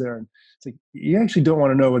that lives there. And it's like, you actually don't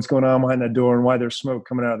want to know what's going on behind that door and why there's smoke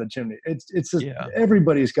coming out of the chimney. It's just,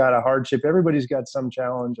 everybody's got a hardship, everybody's got some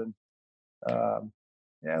challenge, and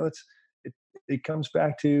it comes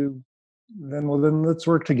back to then let's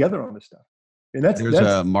work together on this stuff. And that's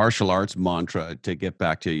a martial arts mantra, to get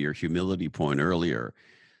back to your humility point earlier,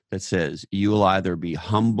 that says you will either be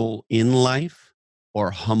humble in life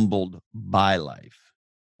or humbled by life.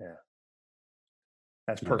 Yeah.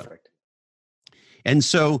 That's perfect. And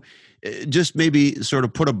so just maybe sort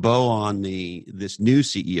of put a bow on this new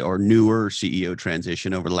CEO or newer CEO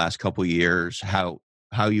transition over the last couple of years, how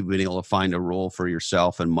you've been able to find a role for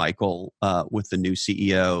yourself and Michael with the new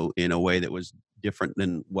CEO in a way that was different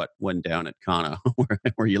than what went down at Kana,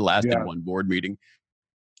 where you lasted one board meeting.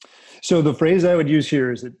 So the phrase I would use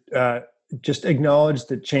here is that just acknowledge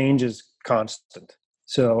that change is constant.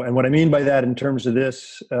 So, and what I mean by that in terms of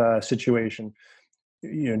this situation,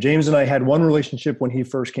 James and I had one relationship when he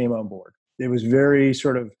first came on board. It was very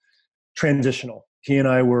sort of transitional. He and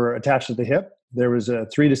I were attached at the hip. There was a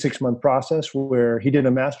 3 to 6 month process where he did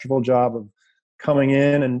a masterful job of coming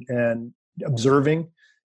in and observing.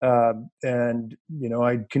 I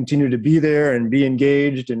continued to be there and be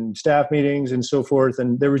engaged in staff meetings and so forth.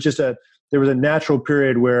 And there was a natural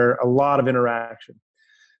period where a lot of interaction.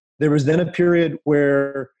 There was then a period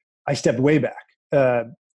where I stepped way back,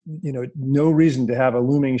 no reason to have a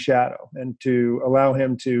looming shadow and to allow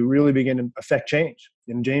him to really begin to affect change.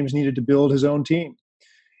 And James needed to build his own team.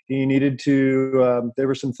 He needed to, there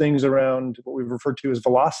were some things around what we've referred to as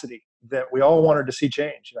velocity that we all wanted to see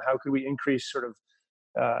change. How could we increase sort of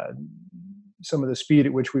some of the speed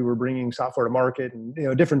at which we were bringing software to market, and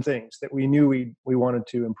different things that we knew we wanted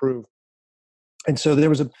to improve. And so there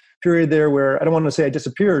was a period there where I don't want to say I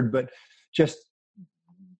disappeared, but just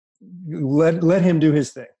let him do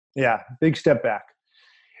his thing. Yeah, big step back.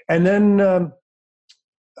 And then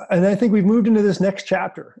and I think we've moved into this next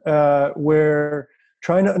chapter where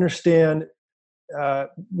trying to understand I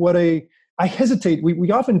hesitate.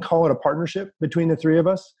 We often call it a partnership between the three of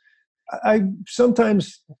us. I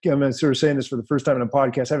sometimes, I'm sort of saying this for the first time in a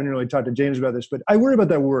podcast, I haven't really talked to James about this, but I worry about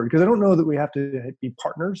that word because I don't know that we have to be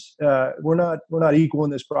partners. We're not equal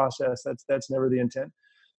in this process. That's never the intent.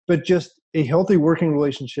 But just a healthy working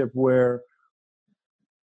relationship where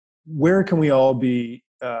can we all be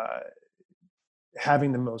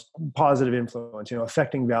having the most positive influence,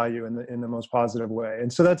 affecting value in the most positive way.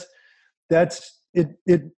 And so that's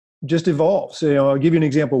it just evolves. So, I'll give you an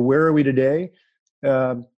example. Where are we today?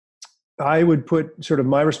 I would put sort of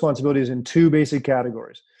my responsibilities in 2 basic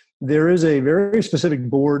categories. There is a very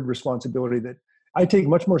specific board responsibility that I take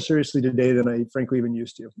much more seriously today than I frankly even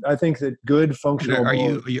used to. I think that good functional. Are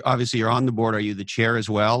you obviously you're on the board? Are you the chair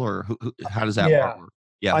as well, or how does that part work?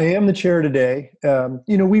 Yeah, I am the chair today.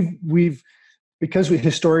 We've because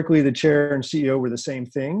historically the chair and CEO were the same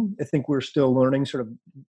thing, I think we're still learning sort of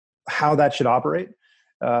how that should operate.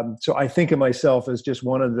 So I think of myself as just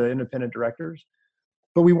one of the independent directors,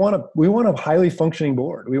 but we want a highly functioning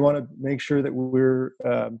board. We want to make sure that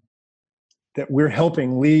we're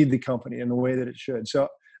helping lead the company in the way that it should. So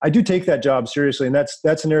I do take that job seriously, and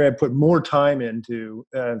that's an area I put more time into,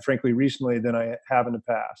 frankly, recently than I have in the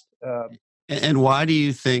past. And why do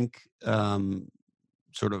you think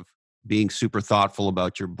sort of being super thoughtful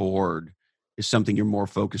about your board is something you're more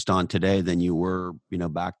focused on today than you were,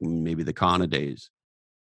 back in maybe the Kana days?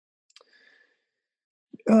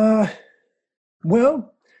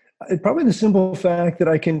 Well, probably the simple fact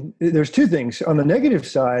that there's two things. On the negative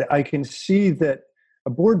side, I can see that a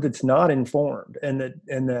board that's not informed and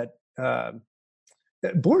that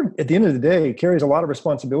board at the end of the day carries a lot of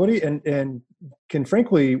responsibility and can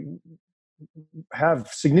frankly have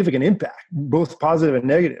significant impact, both positive and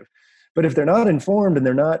negative. But if they're not informed and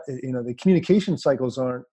they're not, the communication cycles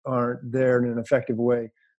aren't there in an effective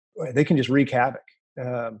way, they can just wreak havoc.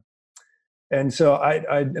 And so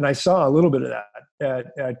I saw a little bit of that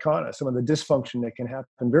at Kana, some of the dysfunction that can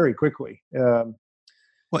happen very quickly. Well,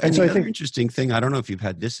 and so I think interesting thing, I don't know if you've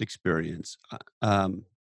had this experience. I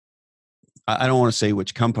don't want to say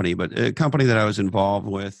which company, but a company that I was involved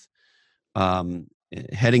with,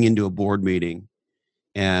 heading into a board meeting,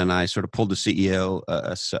 and I sort of pulled the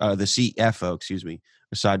CFO, excuse me,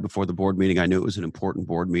 aside before the board meeting. I knew it was an important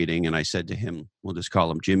board meeting, and I said to him, we'll just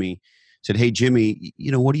call him Jimmy. Said, "Hey, Jimmy,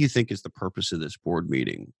 what do you think is the purpose of this board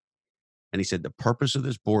meeting?" And he said, "The purpose of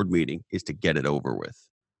this board meeting is to get it over with."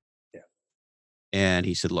 Yeah. And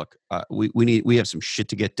he said, "Look, we have some shit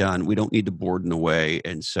to get done. We don't need to board in the way.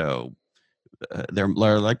 And so they're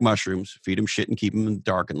like mushrooms. Feed them shit and keep them in the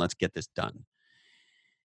dark, and let's get this done."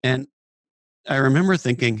 And I remember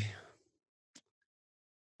thinking,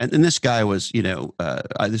 and this guy was,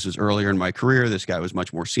 this was earlier in my career. This guy was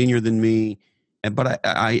much more senior than me. But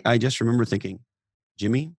I just remember thinking,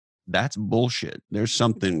 Jimmy, that's bullshit. There's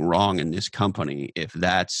something wrong in this company if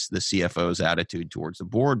that's the CFO's attitude towards the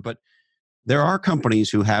board. But there are companies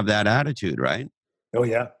who have that attitude, right? Oh,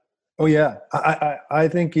 yeah. I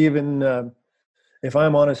think even if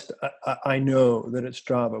I'm honest, I know that at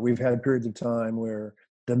Strava, we've had periods of time where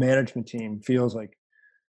the management team feels like,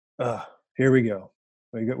 here we go.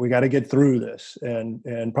 We got to get through this.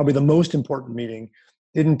 And probably the most important meeting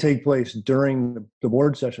didn't take place during the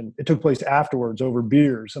board session. It took place afterwards over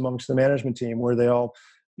beers amongst the management team, where they all,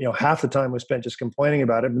 half the time was spent just complaining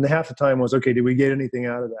about it, and half the time was, okay, did we get anything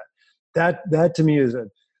out of that? That to me is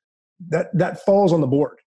that falls on the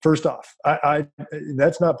board. First off, I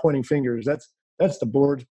that's not pointing fingers. That's the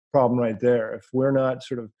board's problem right there. If we're not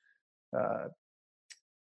sort of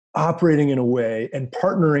operating in a way and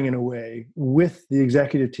partnering in a way with the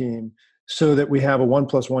executive team, so that we have a 1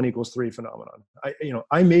 + 1 = 3 phenomenon.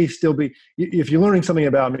 I may still be. If you're learning something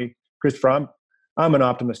about me, Christopher, I'm an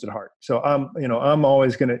optimist at heart. So I'm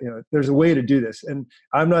always going to. There's a way to do this, and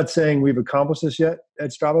I'm not saying we've accomplished this yet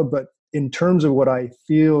at Strava, but in terms of what I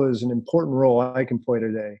feel is an important role I can play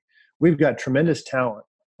today, we've got tremendous talent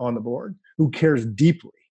on the board who cares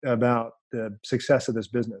deeply about the success of this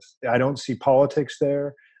business. I don't see politics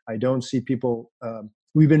there. I don't see people.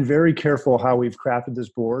 We've been very careful how we've crafted this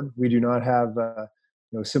board. We do not have a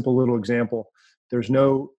simple little example. There's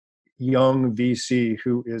no young VC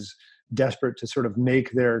who is desperate to sort of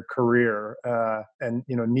make their career and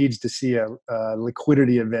needs to see a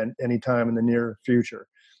liquidity event anytime in the near future.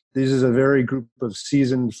 This is a very group of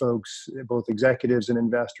seasoned folks, both executives and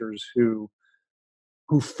investors, who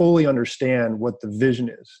fully understand what the vision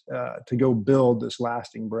is to go build this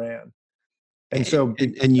lasting brand. And so,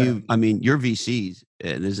 your VCs,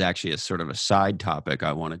 and this is actually a sort of a side topic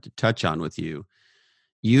I wanted to touch on with you.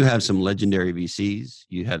 You have some legendary VCs.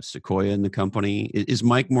 You have Sequoia in the company. Is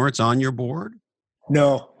Mike Moritz on your board?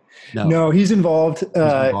 No, he's involved. He's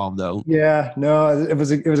involved though. Yeah, no, it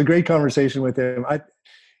was a great conversation with him.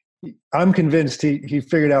 I'm convinced he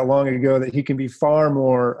figured out long ago that he can be far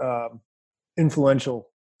more influential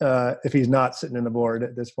if he's not sitting in the board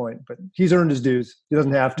at this point, but he's earned his dues. He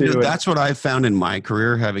doesn't have to. That's what I've found in my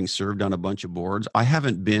career, having served on a bunch of boards. I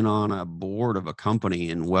haven't been on a board of a company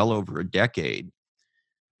in well over a decade,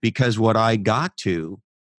 because what I got to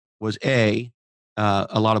was a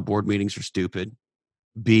lot of board meetings are stupid.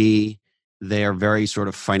 B, they are very sort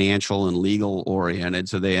of financial and legal oriented.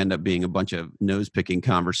 So they end up being a bunch of nose picking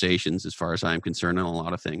conversations as far as I'm concerned on a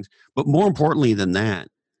lot of things. But more importantly than that,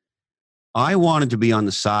 I wanted to be on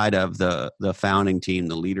the side of the founding team,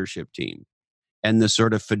 the leadership team. and the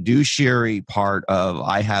sort of fiduciary part of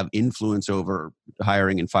I have influence over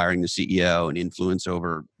hiring and firing the CEO and influence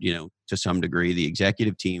over, to some degree, the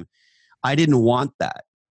executive team. I didn't want that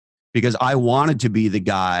because I wanted to be the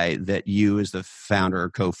guy that you as the founder or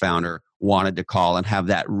co-founder wanted to call and have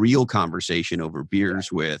that real conversation over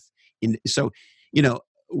beers with. So,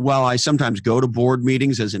 while I sometimes go to board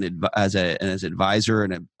meetings as an advisor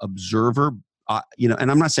and an observer,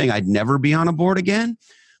 and I'm not saying I'd never be on a board again,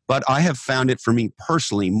 but I have found it for me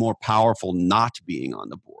personally more powerful not being on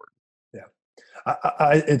the board. Yeah,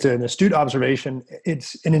 it's an astute observation. And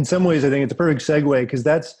in some ways, I think it's a perfect segue because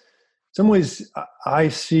that's, some ways I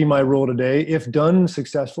see my role today, if done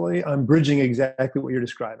successfully, I'm bridging exactly what you're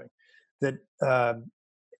describing. That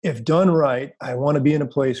if done right, I want to be in a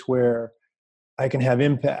place where I can have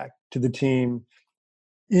impact to the team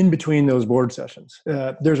in between those board sessions.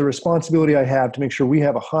 There's a responsibility I have to make sure we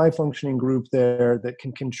have a high functioning group there that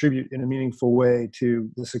can contribute in a meaningful way to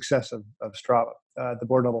the success of Strava at the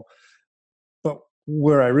board level. But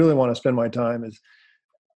where I really want to spend my time is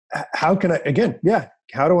how can I,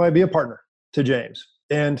 how do I be a partner to James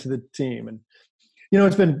and to the team? And,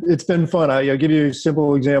 it's been fun. I'll give you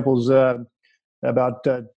simple examples. About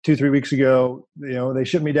 2-3 weeks ago, they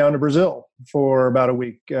shipped me down to Brazil for about a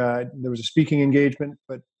week. There was a speaking engagement,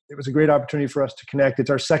 but it was a great opportunity for us to connect. It's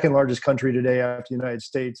our second largest country today after the United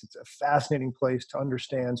States. It's a fascinating place to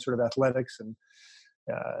understand sort of athletics and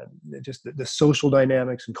just the social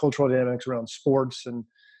dynamics and cultural dynamics around sports. And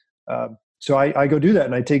so I go do that,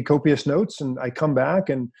 and I take copious notes, and I come back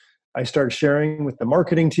and I start sharing with the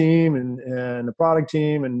marketing team and the product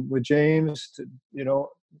team and with James to,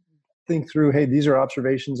 think through, hey, these are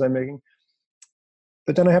observations I'm making.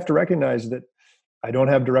 But then I have to recognize that I don't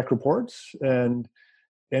have direct reports, and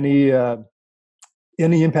any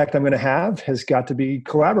impact I'm going to have has got to be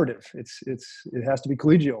collaborative. It has to be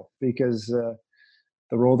collegial because the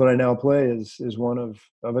role that I now play is one of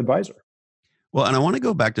advisor. Well, and I want to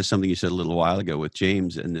go back to something you said a little while ago with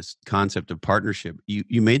James and this concept of partnership.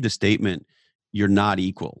 You made the statement, you're not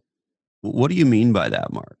equal. What do you mean by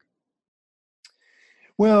that, Mark?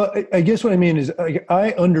 Well, I guess what I mean is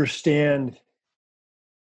I understand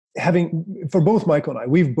for both Michael and I,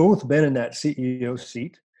 we've both been in that CEO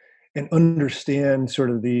seat and understand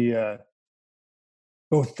sort of the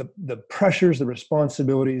both the pressures, the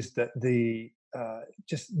responsibilities, that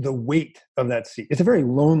just the weight of that seat. It's a very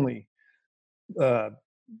lonely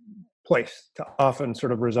place to often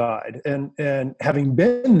sort of reside, and having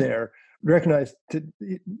been there, recognize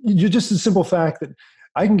just the simple fact that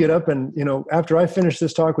I can get up and, after I finish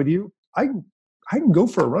this talk with you, I can go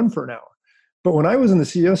for a run for an hour. But when I was in the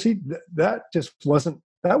CEO seat, that wasn't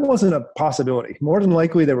a possibility. More than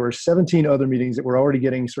likely, there were 17 other meetings that were already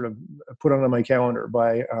getting sort of put on my calendar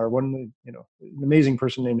by our one, an amazing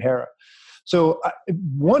person named Hera. So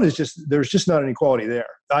one is there's just not an equality there.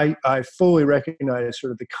 I fully recognize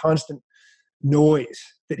sort of the constant noise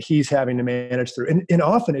that he's having to manage through. And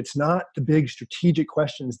often it's not the big strategic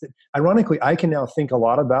questions that, ironically, I can now think a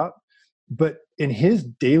lot about. But in his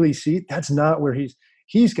daily seat, that's not where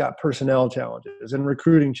he's got personnel challenges and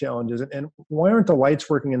recruiting challenges. And why aren't the lights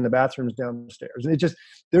working in the bathrooms downstairs? And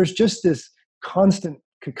there's just this constant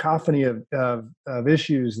cacophony of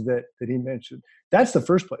issues that he mentioned. That's the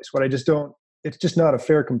first place. It's just not a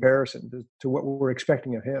fair comparison to what we're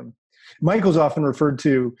expecting of him. Michael's often referred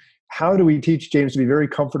to, how do we teach James to be very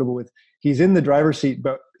comfortable with, he's in the driver's seat,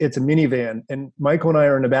 but it's a minivan, and Michael and I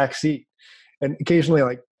are in the back seat, and occasionally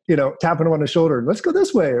tapping him on the shoulder, let's go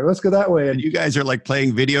this way or let's go that way. And you guys are like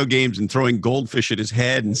playing video games and throwing goldfish at his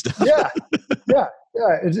head and stuff. Yeah.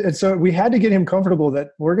 And so we had to get him comfortable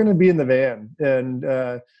that we're going to be in the van, and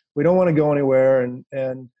we don't want to go anywhere.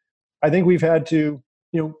 And I think we've had to,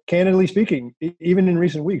 candidly speaking, even in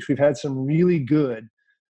recent weeks, we've had some really good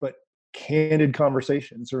but candid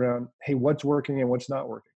conversations around, hey, what's working and what's not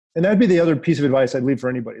working. And that'd be the other piece of advice I'd leave for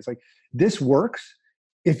anybody. It's like, this works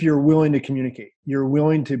if you're willing to communicate. You're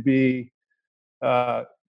willing to be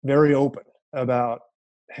very open about,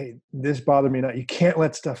 hey, this bothered me not. You can't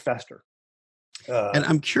let stuff fester. And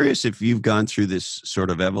I'm curious if you've gone through this sort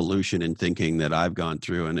of evolution in thinking that I've gone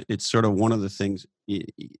through. And it's sort of one of the things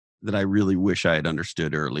that I really wish I had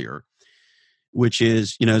understood earlier, which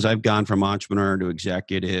is, as I've gone from entrepreneur to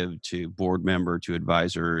executive to board member to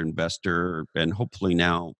advisor, investor, and hopefully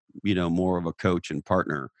now, more of a coach and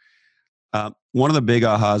partner. One of the big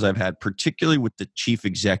ahas I've had, particularly with the chief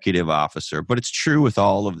executive officer, but it's true with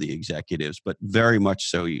all of the executives, but very much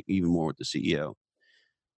so even more with the CEO.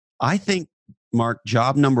 I think, Mark,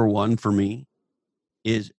 job number one for me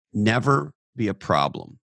is never be a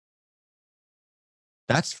problem.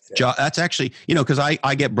 That's actually, because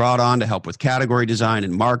I get brought on to help with category design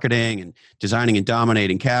and marketing and designing and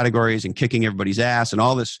dominating categories and kicking everybody's ass and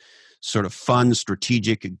all this sort of fun,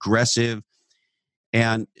 strategic, aggressive.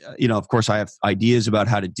 And, of course, I have ideas about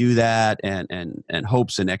how to do that and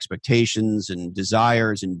hopes and expectations and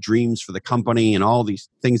desires and dreams for the company and all these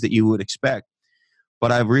things that you would expect.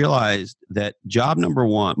 But I've realized that job number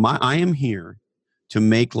one, I am here to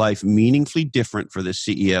make life meaningfully different for the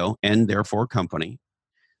CEO and therefore company.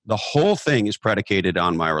 The whole thing is predicated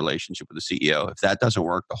on my relationship with the CEO. If that doesn't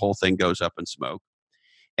work, the whole thing goes up in smoke.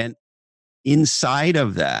 And inside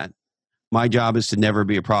of that, my job is to never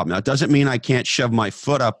be a problem. Now, it doesn't mean I can't shove my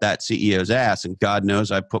foot up that CEO's ass. And God knows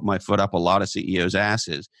I put my foot up a lot of CEOs'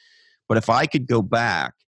 asses. But if I could go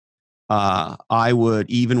back, I would,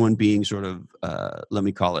 even when being sort of, let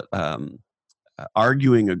me call it,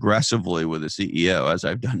 arguing aggressively with a CEO, as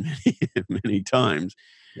I've done many times,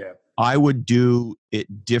 yeah. I would do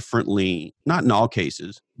it differently, not in all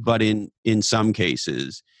cases, but in some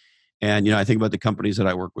cases. And, I think about the companies that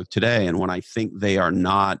I work with today, and when I think they are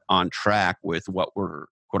not on track with what we're,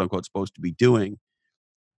 quote unquote, supposed to be doing,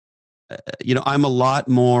 I'm a lot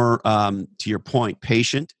more, to your point,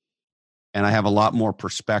 patient, and I have a lot more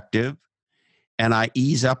perspective, and I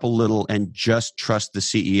ease up a little and just trust the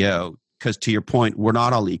CEO. Because to your point, we're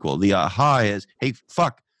not all equal. The aha is, hey,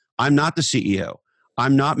 fuck, I'm not the CEO.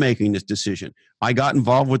 I'm not making this decision. I got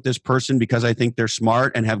involved with this person because I think they're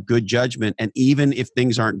smart and have good judgment. And even if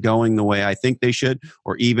things aren't going the way I think they should,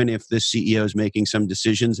 or even if this CEO is making some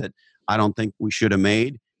decisions that I don't think we should have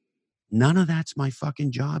made, none of that's my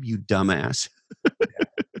fucking job, you dumbass.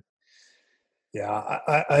 Yeah,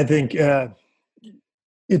 I think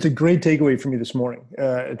it's a great takeaway for me this morning.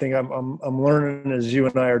 I think I'm learning as you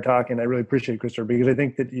and I are talking. I really appreciate it, Christopher, because I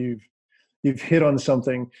think that you've hit on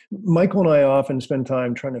something. Michael and I often spend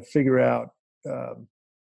time trying to figure out,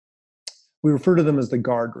 we refer to them as the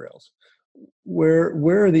guardrails.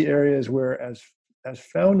 Where are the areas where as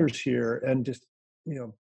founders here and just,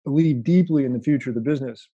 believe deeply in the future of the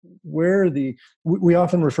business, we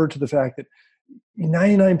often refer to the fact that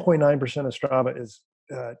 99.9% of Strava is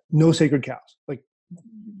no sacred cows. Like,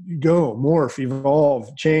 go, morph,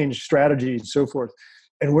 evolve, change strategies, so forth.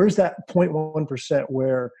 And where's that 0.1%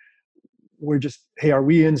 where we're just, hey, are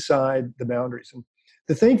we inside the boundaries? And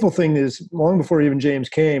the thankful thing is, long before even James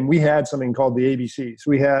came, we had something called the ABCs.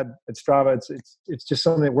 We had at Strava, it's just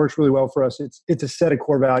something that works really well for us. It's a set of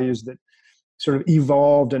core values that sort of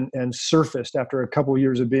evolved and surfaced after a couple of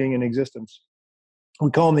years of being in existence. We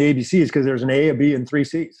call them the ABCs because there's an A, a B, and three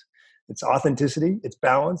C's. It's authenticity, it's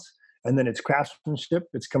balance, and then it's craftsmanship,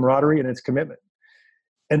 it's camaraderie, and it's commitment.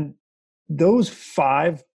 And those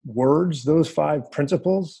 5 words, those 5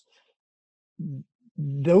 principles,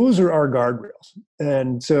 those are our guardrails.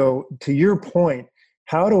 And so, to your point,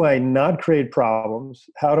 how do I not create problems?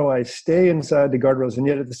 How do I stay inside the guardrails and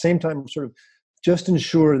yet at the same time sort of just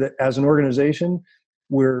ensure that as an organization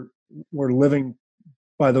we're living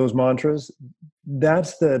by those mantras?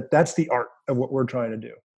 That's the art of what we're trying to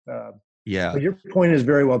do. Yeah. But your point is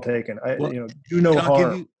very well taken. Do no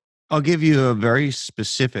harm. I'll give you a very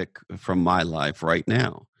specific from my life right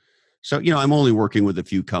now. So, I'm only working with a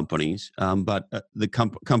few companies, but the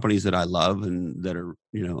companies that I love and that are,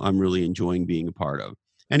 I'm really enjoying being a part of.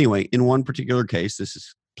 Anyway, in one particular case, this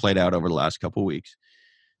has played out over the last couple of weeks.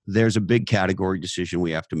 There's a big category decision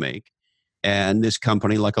we have to make. And this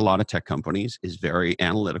company, like a lot of tech companies, is very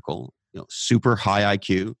analytical, super high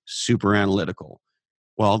IQ, super analytical.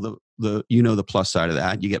 Well, the plus side of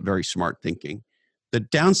that, you get very smart thinking. The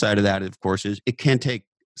downside of that, of course, is it can take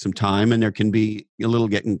some time and there can be a little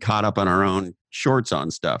getting caught up on our own shorts on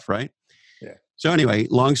stuff, right? Yeah. So anyway,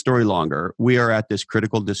 long story longer, we are at this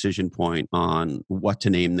critical decision point on what to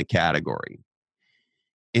name the category.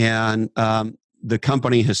 And the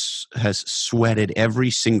company has sweated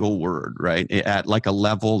every single word, right? At like a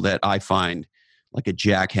level that I find like a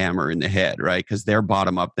jackhammer in the head, right? Because they're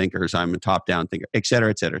bottom-up thinkers, I'm a top-down thinker, et cetera,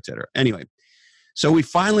 et cetera, et cetera. Anyway, so we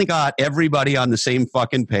finally got everybody on the same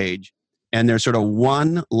fucking page, and there's sort of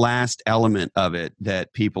one last element of it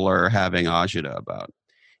that people are having agita about.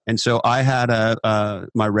 And so I had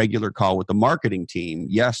my regular call with the marketing team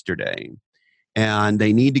yesterday, and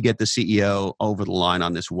they need to get the CEO over the line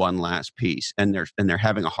on this one last piece, and they're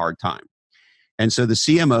having a hard time. And so the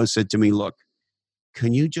CMO said to me, "Look,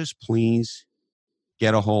 can you just please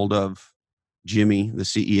get a hold of Jimmy, the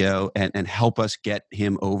CEO, and help us get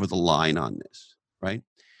him over the line on this," right?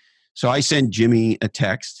 So I sent Jimmy a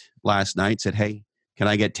text last night, said, "Hey, can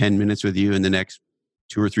I get 10 minutes with you in the next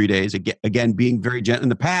 2 or 3 days?" Again, being very gentle. In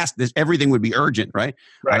the past, everything would be urgent, right?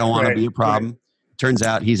 I don't want to be a problem. Right. Turns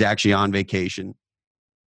out he's actually on vacation.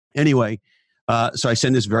 Anyway, so I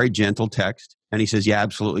send this very gentle text, and he says, yeah,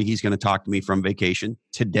 absolutely. He's going to talk to me from vacation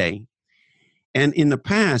today. And in the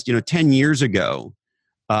past, 10 years ago,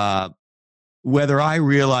 whether I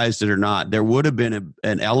realized it or not, there would have been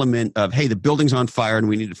an element of, hey, the building's on fire and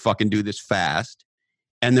we need to fucking do this fast.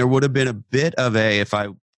 And there would have been a bit of if I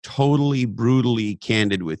totally brutally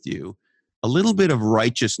candid with you, a little bit of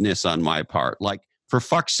righteousness on my part. Like, for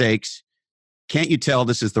fuck's sakes, can't you tell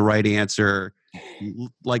this is the right answer?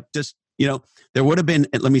 Like, just, there would have been,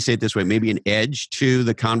 let me say it this way, maybe an edge to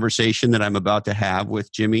the conversation that I'm about to have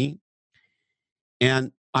with Jimmy.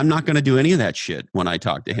 And I'm not going to do any of that shit when I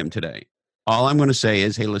talk to him today. All I'm going to say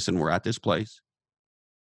is, hey, listen, we're at this place.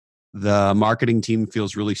 The marketing team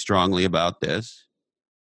feels really strongly about this.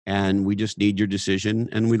 And we just need your decision,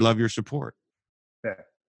 and we love your support. Yeah.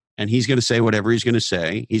 And he's going to say whatever he's going to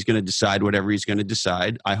say. He's going to decide whatever he's going to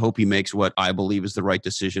decide. I hope he makes what I believe is the right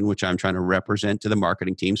decision, which I'm trying to represent to the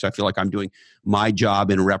marketing team. So I feel like I'm doing my job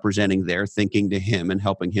in representing their thinking to him and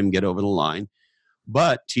helping him get over the line.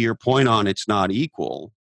 But to your point on it's not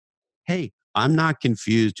equal, hey, I'm not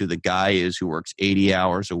confused who the guy is who works 80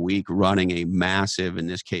 hours a week running a massive, in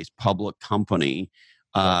this case, public company.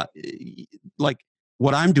 Like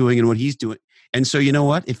what I'm doing and what he's doing. And so, you know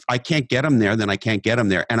what? If I can't get him there, then I can't get him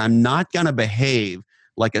there. And I'm not going to behave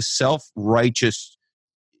like a self-righteous,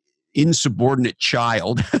 insubordinate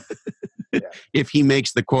child if he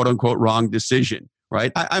makes the quote unquote wrong decision,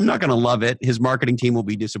 right? I'm not going to love it. His marketing team will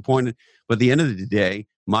be disappointed. But at the end of the day,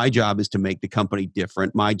 my job is to make the company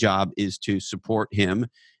different. My job is to support him.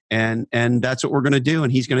 And that's what we're going to do.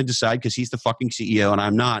 And he's going to decide because he's the fucking CEO and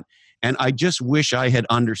I'm not. And I just wish I had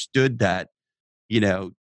understood that,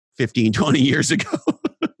 15, 20 years ago.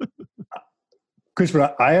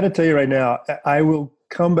 Christopher, I had to tell you right now, I will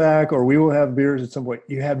come back or we will have beers at some point.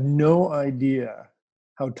 You have no idea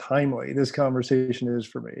how timely this conversation is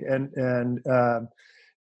for me. And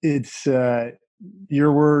it's,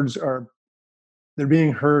 your words they're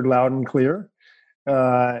being heard loud and clear.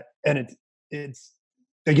 And it's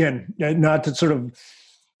again, not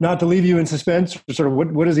to leave you in suspense, sort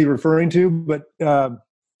of what is he referring to, but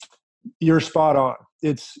you're spot on.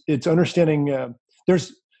 It's understanding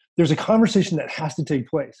there's a conversation that has to take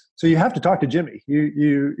place. So you have to talk to Jimmy.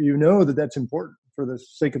 You know that's important for the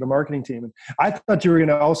sake of the marketing team. And I thought you were going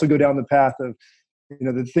to also go down the path of,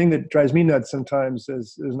 the thing that drives me nuts sometimes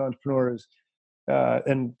as an entrepreneur is,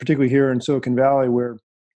 and particularly here in Silicon Valley, where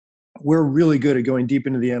we're really good at going deep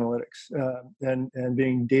into the analytics and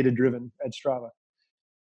being data driven at Strava.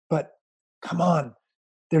 But come on,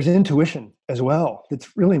 there's intuition as well.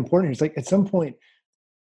 It's really important. It's like at some point,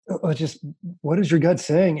 just what is your gut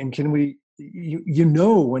saying, and can we?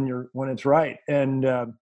 When it's right, and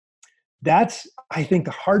that's I think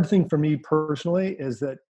the hard thing for me personally is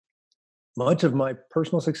that much of my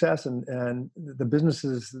personal success and the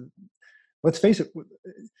businesses. Let's face it,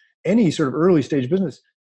 any sort of early stage business,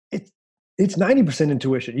 it's 90%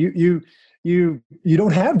 intuition. You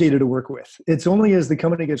don't have data to work with. It's only as the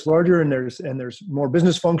company gets larger and there's more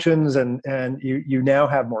business functions and you now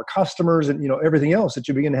have more customers and everything else that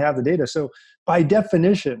you begin to have the data. So by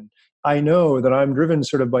definition, I know that I'm driven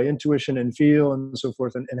sort of by intuition and feel and so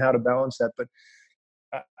forth and how to balance that. But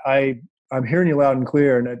I'm hearing you loud and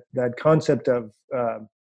clear, and that concept of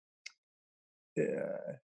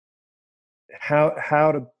how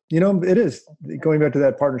to, it is going back to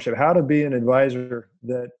that partnership, how to be an advisor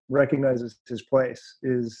that recognizes his place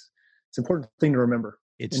it's an important thing to remember.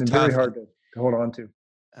 It's very hard to hold on to.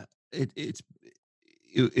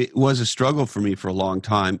 It was a struggle for me for a long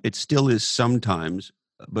time. It still is sometimes,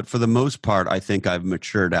 but for the most part, I think I've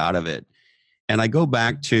matured out of it. And I go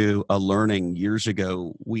back to a learning years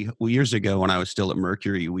ago. Years ago, when I was still at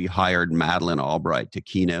Mercury, we hired Madeleine Albright to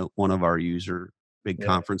keynote one of our big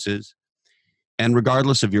conferences. And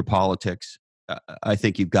regardless of your politics, I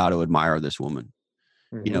think you've got to admire this woman.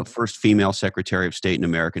 Mm-hmm. First female Secretary of State in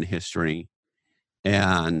American history.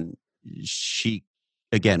 And she,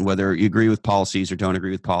 again, whether you agree with policies or don't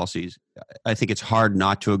agree with policies, I think it's hard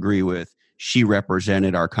not to agree with. She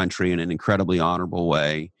represented our country in an incredibly honorable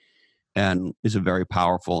way and is a very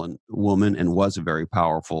powerful woman and was a very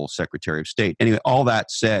powerful Secretary of State. Anyway, all that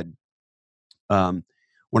said, when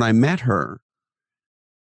I met her,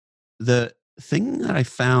 the thing that I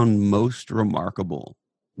found most remarkable,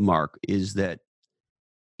 Mark, is that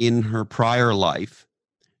in her prior life,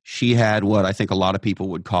 she had what I think a lot of people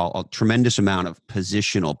would call a tremendous amount of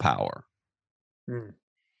positional power. Mm.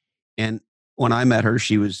 And when I met her,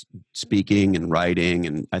 she was speaking and writing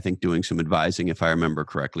and I think doing some advising, if I remember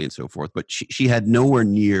correctly, and so forth. But she had nowhere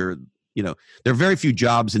near there are very few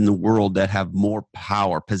jobs in the world that have more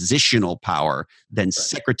power, positional power, than Right.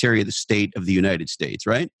 Secretary of the State of the United States,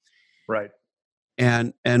 right? Right.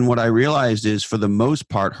 And what I realized is, for the most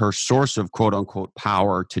part, her source of quote unquote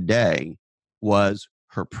power today was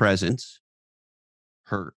her presence,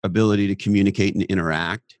 her ability to communicate and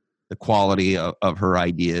interact, the quality of her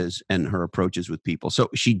ideas and her approaches with people. So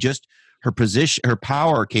her position, her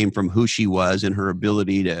power came from who she was and her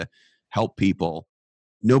ability to help people.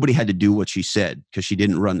 Nobody had to do what she said because she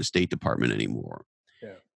didn't run the State Department anymore.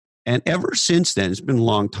 Yeah. And ever since then, it's been a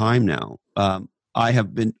long time now.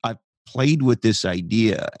 I've played with this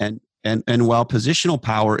idea, and while positional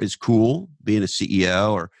power is cool, being a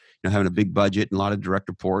CEO or having a big budget and a lot of direct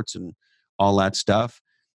reports and all that stuff,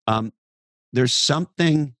 there's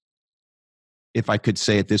something, if I could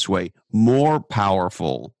say it this way, more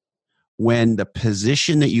powerful when the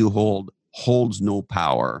position that you hold holds no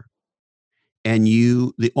power, and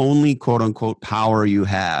the only quote unquote power you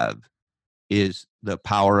have is the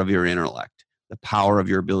power of your intellect, the power of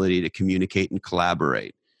your ability to communicate and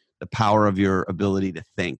collaborate, the power of your ability to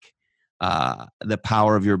think, the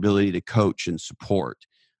power of your ability to coach and support.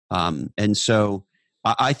 And so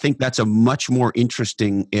I think that's a much more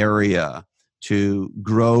interesting area to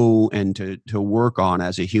grow and to work on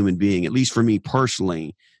as a human being, at least for me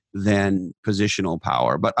personally, than positional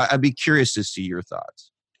power. But I'd be curious to see your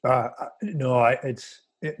thoughts. No, it's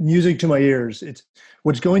music to my ears. It's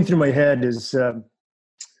what's going through my head is a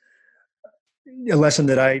lesson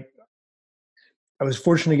that I was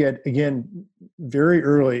fortunate to get, again, very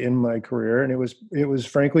early in my career, and it was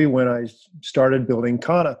frankly when I started building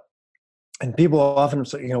Kana. And people often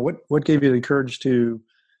say, what gave you the courage to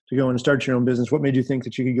go and start your own business? What made you think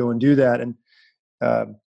that you could go and do that? And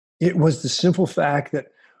it was the simple fact that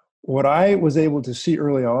what I was able to see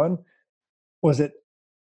early on was that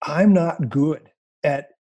I'm not good at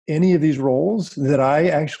any of these roles that I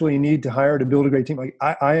actually need to hire to build a great team. Like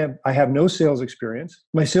I have no sales experience.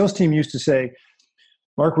 My sales team used to say,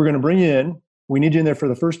 Mark, we're going to bring you in. We need you in there for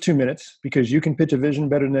the first 2 minutes because you can pitch a vision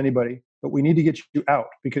better than anybody, but we need to get you out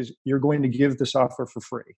because you're going to give the software for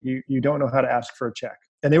free. You don't know how to ask for a check.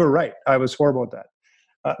 And they were right. I was horrible at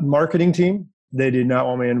that. Marketing team, they did not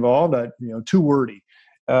want me involved. Too wordy.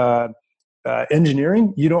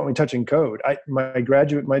 Engineering, you don't want me touching code.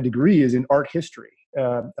 My degree is in art history.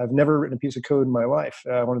 I've never written a piece of code in my life.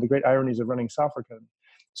 One of the great ironies of running software code.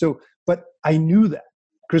 So, but I knew that.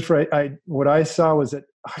 Christopher, what I saw was that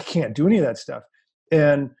I can't do any of that stuff.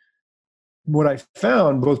 And what I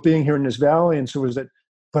found, both being here in this valley and so, was that,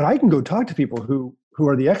 but I can go talk to people who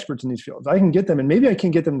are the experts in these fields. I can get them, and maybe I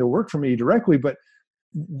can't get them to work for me directly, but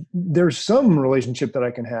there's some relationship that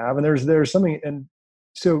I can have, and there's something. And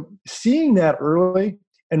so seeing that early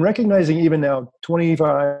and recognizing even now,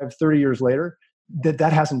 25, 30 years later,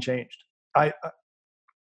 that hasn't changed. I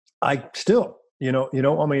still, you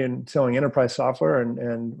don't want me in selling enterprise software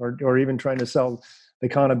or even trying to sell the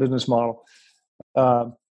Kana business model.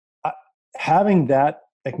 Having that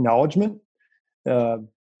acknowledgement and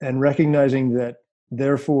recognizing that,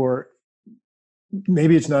 therefore,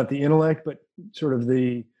 maybe it's not the intellect, but sort of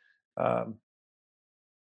the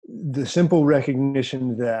simple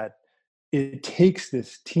recognition that it takes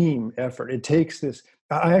this team effort. It takes this,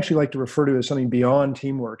 I actually like to refer to it as something beyond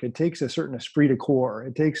teamwork. It takes a certain esprit de corps.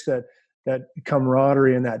 It takes that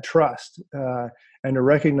camaraderie and that trust, and to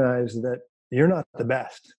recognize that you're not the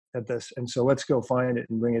best at this. And so let's go find it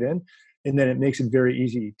and bring it in. And then it makes it very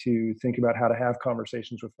easy to think about how to have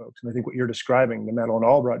conversations with folks. And I think what you're describing, the Madeleine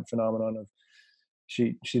Albright phenomenon of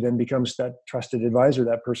she then becomes that trusted advisor,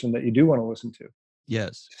 that person that you do want to listen to.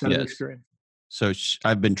 Yes. Set of experience. So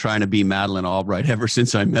I've been trying to be Madeleine Albright ever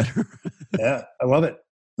since I met her. Yeah, I love it.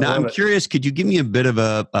 Now, I'm curious, could you give me a bit of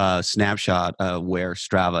a snapshot of where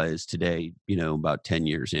Strava is today, about 10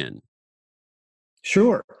 years in?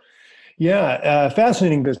 Sure. Yeah,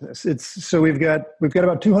 fascinating business. So we've got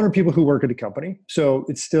about 200 people who work at the company. So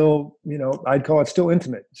it's still, I'd call it still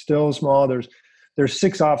intimate, still small. There's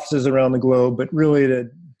 6 offices around the globe, but really the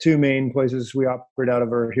 2 main places we operate out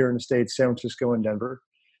of are here in the States, San Francisco and Denver.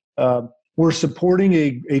 We're supporting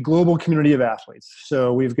a global community of athletes.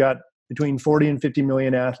 So we've got between 40 and 50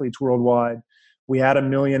 million athletes worldwide. We add 1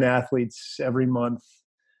 million athletes every month.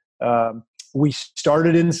 We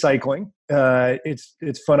started in cycling.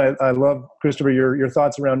 It's fun. I love, Christopher, your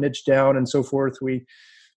thoughts around niche down and so forth. We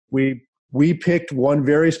picked one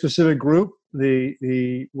very specific group,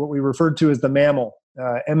 the what we referred to as the MAMIL,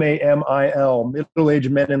 MAMIL,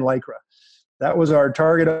 middle-aged men in Lycra. That was our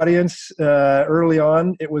target audience early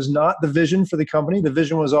on. It was not the vision for the company. The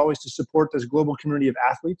vision was always to support this global community of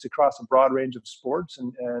athletes across a broad range of sports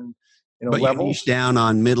But you niche levels. down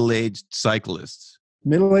on middle-aged cyclists,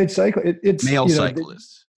 Middle-aged cycle. It's male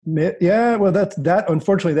cyclists. Yeah, well, that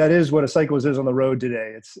unfortunately that is what a cyclist is on the road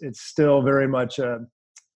today. It's still very much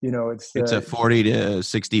It's a 40 to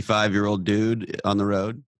 65-year-old dude on the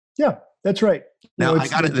road. Yeah, that's right. Now, I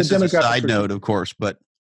got it. This is a side note, of course, but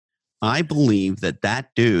I believe that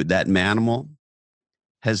dude, that manimal,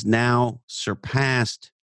 has now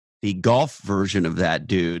surpassed the golf version of that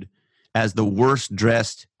dude as the worst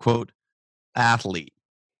dressed, quote, athlete.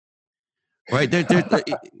 Right?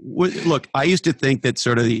 Look, I used to think that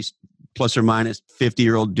sort of these plus or minus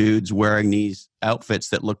 50-year-old dudes wearing these outfits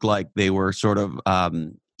that looked like they were sort of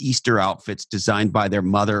Easter outfits designed by their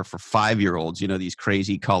mother for 5-year-olds, these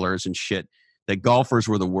crazy colors and shit, that golfers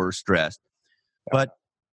were the worst dressed. But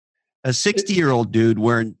a 60-year-old dude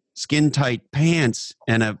wearing skin tight pants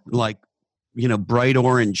and a bright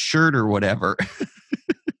orange shirt or whatever.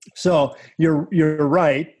 So you're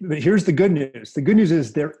right, but here's the good news. The good news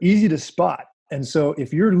is they're easy to spot. And so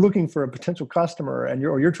if you're looking for a potential customer and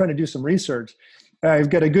you're trying to do some research,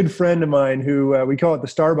 I've got a good friend of mine who we call it the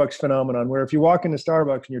Starbucks phenomenon, where if you walk into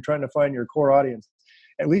Starbucks and you're trying to find your core audience,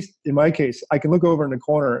 at least in my case, I can look over in the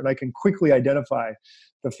corner and I can quickly identify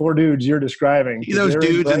the 4 dudes you're describing. See those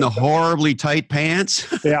dudes in the horribly tight pants?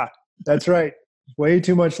 Yeah, that's right. Way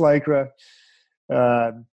too much Lycra.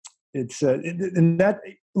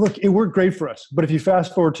 Look, it worked great for us. But if you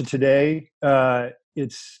fast forward to today,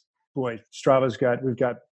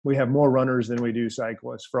 we have more runners than we do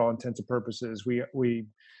cyclists for all intents and purposes. We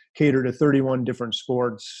cater to 31 different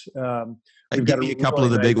sports. Give me a couple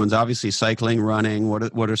of the big ones. Obviously, cycling, running.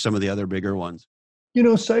 What are some of the other bigger ones?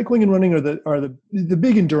 Cycling and running are the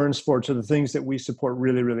big endurance sports are the things that we support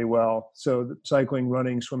really, really well. So cycling,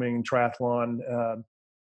 running, swimming, triathlon.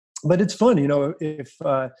 But it's fun, if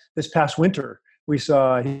this past winter we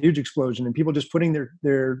saw a huge explosion in people just putting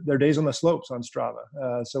their days on the slopes on Strava.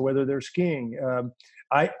 So whether they're skiing,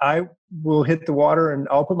 I will hit the water and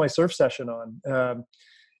I'll put my surf session on.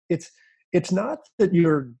 It's not that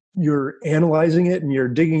you're analyzing it and you're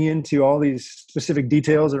digging into all these specific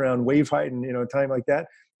details around wave height and time like that.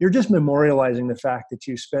 You're just memorializing the fact that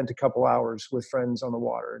you spent a couple hours with friends on the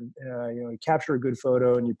water, and you capture a good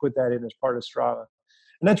photo and you put that in as part of Strava.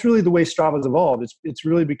 And that's really the way Strava's evolved. It's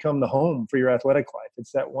really become the home for your athletic life.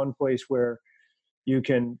 It's that one place where you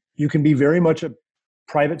can be very much a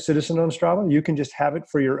private citizen on Strava. You can just have it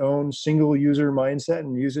for your own single user mindset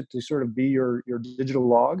and use it to sort of be your digital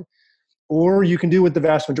log. Or you can do what the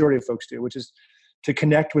vast majority of folks do, which is to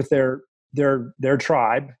connect with their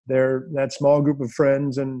tribe, that small group of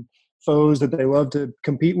friends and foes that they love to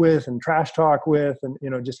compete with and trash talk with, and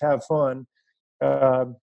just have fun.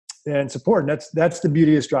 And support. And that's the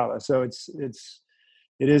beauty of Strava. So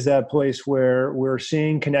it is that place where we're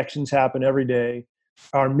seeing connections happen every day.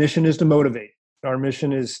 Our mission is to motivate. Our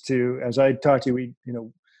mission is to, as I talked to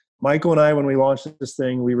you, Michael and I, when we launched this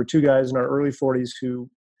thing, we were 2 guys in our early 40s who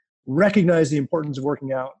recognized the importance of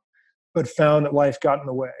working out, but found that life got in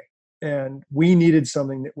the way. And we needed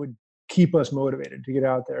something that would keep us motivated to get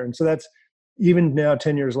out there. And so that's, even now,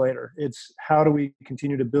 10 years later, it's how do we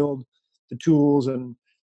continue to build the tools and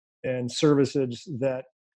services that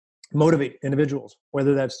motivate individuals,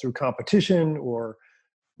 whether that's through competition or,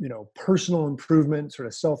 personal improvement, sort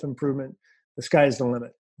of self-improvement. The sky's the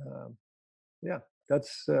limit.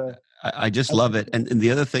 That's. I just love it. And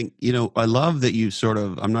the other thing, I love that you sort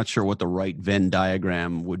of, I'm not sure what the right Venn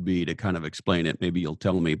diagram would be to kind of explain it. Maybe you'll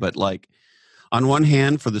tell me, but like on one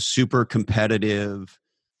hand, for the super competitive,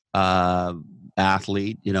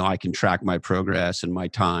 athlete, I can track my progress and my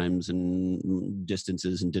times and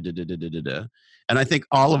distances and da-da-da-da-da-da. And I think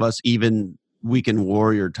all of us, even weekend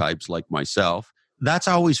warrior types like myself, that's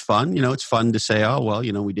always fun. It's fun to say, oh, well,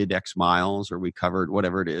 we did X miles or we covered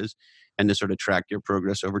whatever it is, and to sort of track your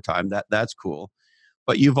progress over time. That's cool.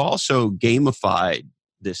 But you've also gamified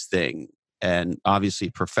this thing. And obviously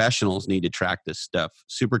professionals need to track this stuff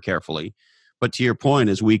super carefully. But to your point,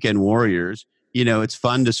 as weekend warriors, it's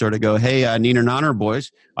fun to sort of go, hey, Neener Nonner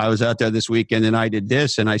boys, I was out there this weekend and I did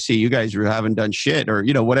this, and I see you guys haven't done shit, or,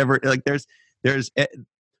 whatever. Like there's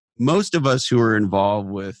most of us who are involved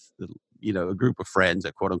with, a group of friends,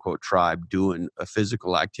 a quote unquote tribe doing a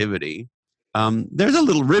physical activity. There's a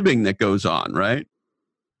little ribbing that goes on, right?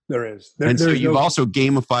 There is. And so you've also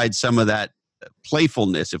gamified some of that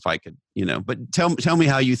playfulness, if I could, but tell me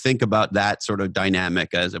how you think about that sort of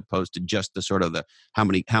dynamic as opposed to just the sort of the how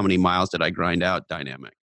many miles did I grind out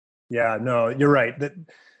dynamic. Yeah, no, you're right. That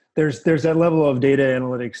there's that level of data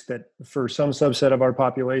analytics that for some subset of our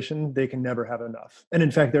population, they can never have enough. And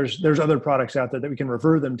in fact, there's other products out there that we can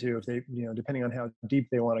refer them to if they, depending on how deep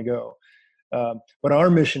they want to go. But our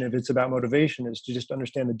mission, if it's about motivation, is to just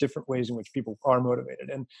understand the different ways in which people are motivated.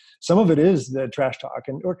 And some of it is the trash talk,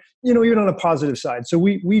 or even on a positive side. So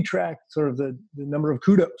we track sort of the number of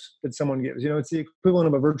kudos that someone gives. It's the equivalent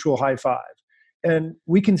of a virtual high five, and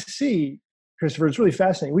we can see, Christopher, it's really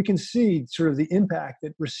fascinating. We can see sort of the impact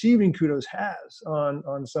that receiving kudos has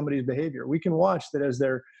on somebody's behavior. We can watch that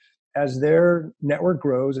as their network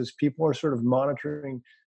grows, as people are sort of monitoring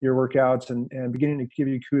your workouts and beginning to give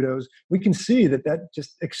you kudos, we can see that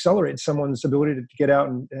just accelerates someone's ability to get out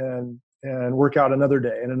and work out another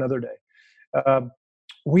day and another day.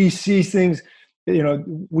 We see things,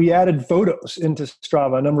 we added photos into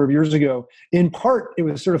Strava a number of years ago. In part, it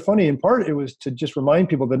was sort of funny. In part, it was to just remind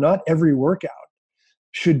people that not every workout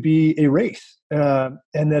should be a race, and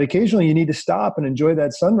that occasionally you need to stop and enjoy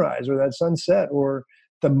that sunrise or that sunset or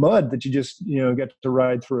the mud that you just get to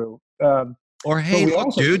ride through. Or, hey,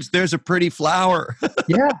 look, dudes, there's a pretty flower.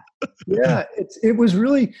 yeah. It was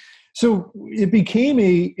really, so it became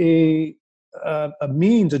a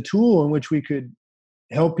means, a tool in which we could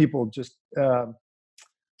help people just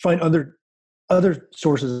find other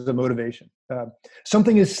sources of motivation.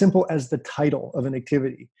 Something as simple as the title of an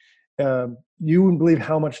activity. You wouldn't believe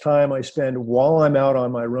how much time I spend while I'm out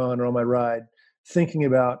on my run or on my ride thinking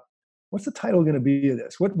about what's the title going to be of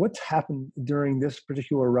this? What's happened during this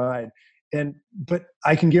particular ride? But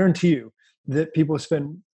I can guarantee you that people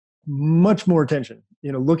spend much more attention,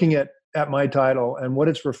 looking at my title and what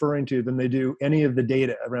it's referring to than they do any of the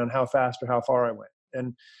data around how fast or how far I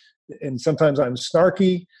went. And sometimes I'm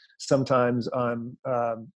snarky, sometimes I'm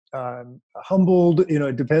humbled.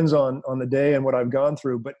 It depends on the day and what I've gone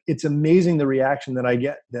through. But it's amazing the reaction that I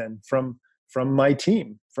get then from my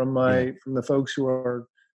team, from the folks who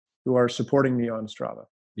are supporting me on Strava.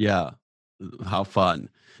 Yeah. How fun.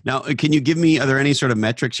 Now, can you give me, are there any sort of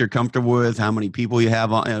metrics you're comfortable with? How many people you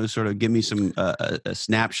have on, sort of give me some, a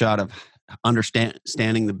snapshot of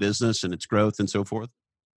understanding the business and its growth and so forth?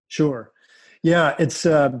 Sure. Yeah. It's,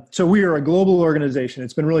 so we are a global organization.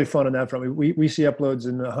 It's been really fun on that front. We see uploads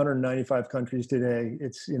in 195 countries today.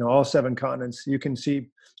 It's, all 7 continents. You can see,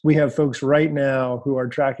 we have folks right now who are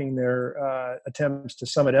tracking their attempts to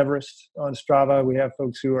summit Everest on Strava. We have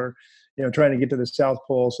folks who are, trying to get to the South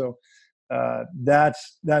Pole. So,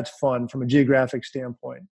 that's fun from a geographic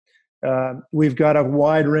standpoint. We've got a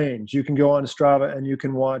wide range. You can go on Strava and you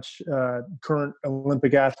can watch current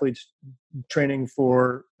Olympic athletes training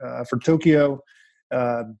for Tokyo.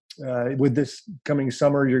 With this coming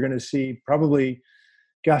summer, you're going to see probably,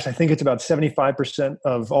 I think it's about 75%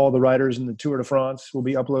 of all the riders in the Tour de France will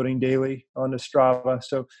be uploading daily onto Strava.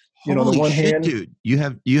 So, Holy shit, dude, you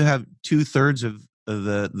have 2/3 of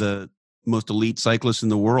the most elite cyclists in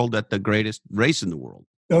the world at the greatest race in the world.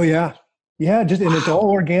 Oh yeah. And it's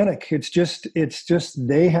all organic. It's just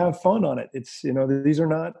they have fun on it. It's, these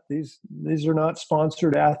are not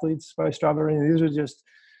sponsored athletes by Strava. These are just,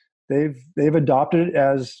 they've adopted it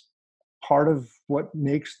as part of what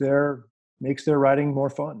makes their riding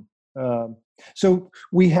more fun. So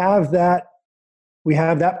we have that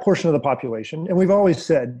portion of the population. And we've always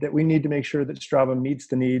said that we need to make sure that Strava meets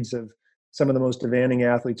the needs of some of the most demanding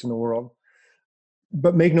athletes in the world.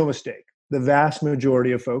 But make no mistake, the vast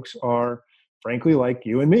majority of folks are, frankly, like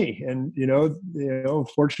you and me, and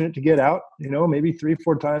fortunate to get out, maybe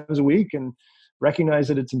 3-4 times a week and recognize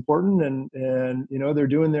that it's important, and they're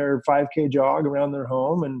doing their 5K jog around their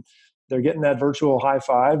home, and they're getting that virtual high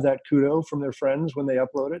five, that kudo from their friends when they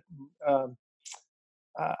upload it.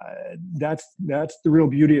 That's the real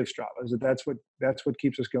beauty of Strava, is that's what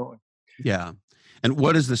keeps us going. Yeah. And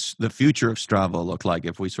what does the future of Strava look like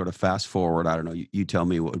if we sort of fast forward? I don't know. You tell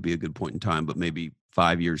me what would be a good point in time, but maybe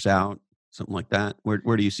 5 years out, something like that. Where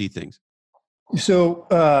do you see things? So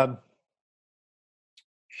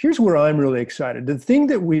here's where I'm really excited. The thing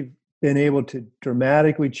that we've been able to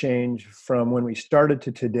dramatically change from when we started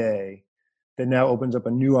to today, that now opens up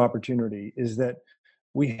a new opportunity, is that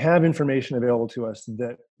we have information available to us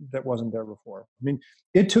that wasn't there before. I mean,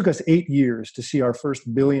 it took us 8 years to see our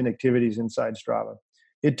first billion activities inside Strava.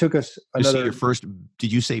 It took us another. See your first,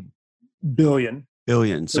 did you say billion?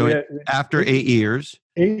 Billion. So after 8 years?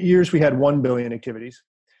 8 years, we had 1 billion activities.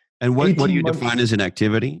 And what do you define as an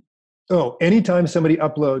activity? Oh, anytime somebody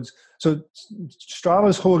uploads. So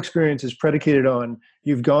Strava's whole experience is predicated on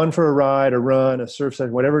you've gone for a ride, a run, a surf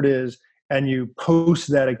session, whatever it is, and you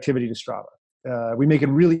post that activity to Strava. We make it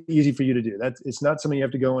really easy for you to do that. It's not something you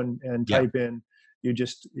have to go and type in. You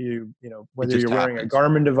just, whether you're wearing a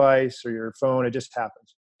Garmin device or your phone, it just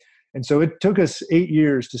happens. And so it took us 8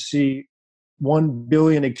 years to see 1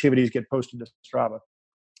 billion activities get posted to Strava.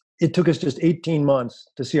 It took us just 18 months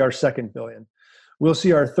to see our second billion. we'll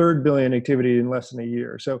see our third billion activity in less than a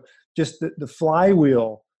year. So just the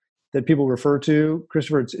flywheel that people refer to,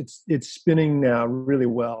 Christopher, it's spinning now really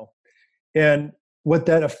well. And what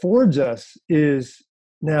that affords us is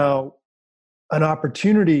now an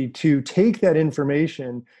opportunity to take that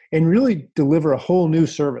information and really deliver a whole new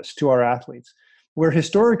service to our athletes, where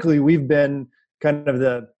historically we've been kind of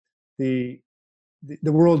the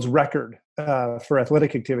world's record for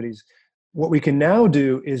athletic activities. What we can now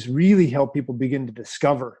do is really help people begin to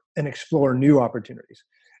discover and explore new opportunities.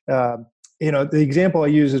 The example I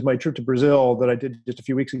use is my trip to Brazil that I did just a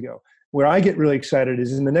few weeks ago. Where I get really excited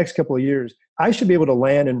is in the next couple of years, I should be able to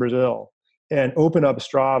land in Brazil and open up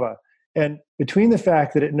Strava. And between the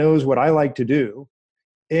fact that it knows what I like to do,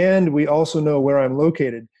 and we also know where I'm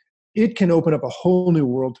located, it can open up a whole new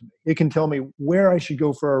world to me. It can tell me where I should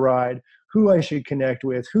go for a ride, who I should connect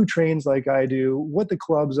with, who trains like I do, what the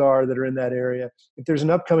clubs are that are in that area, if there's an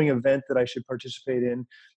upcoming event that I should participate in.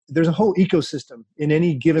 There's a whole ecosystem in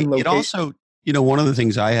any given location. It also, one of the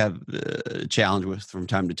things I have a challenge with from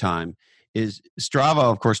time to time is Strava,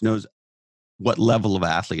 of course, knows what level of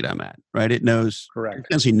athlete I'm at, right? It knows, correct. It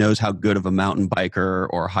essentially knows how good of a mountain biker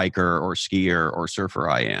or hiker or skier or surfer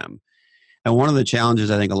I am. And one of the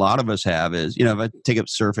challenges I think a lot of us have is, if I take up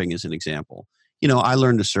surfing as an example, I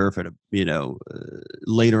learned to surf at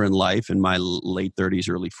later in life, in my late 30s,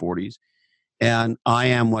 early 40s. And I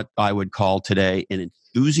am what I would call today an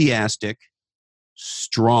enthusiastic,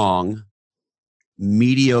 strong,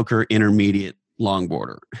 mediocre, intermediate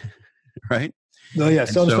longboarder, right? Oh yeah,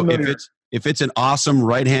 sounds familiar. If it's an awesome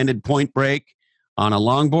right-handed point break on a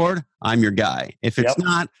longboard, I'm your guy. If it's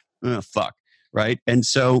not, fuck, right? And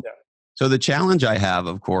so the challenge I have,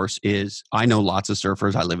 of course, is I know lots of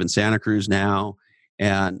surfers. I live in Santa Cruz now,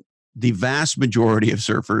 and the vast majority of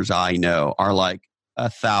surfers I know are like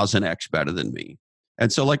 1,000x better than me.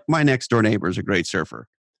 And so, like, my next door neighbor is a great surfer.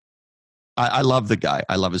 I love the guy.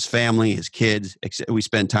 I love his family, his kids. We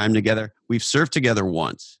spend time together. We've surfed together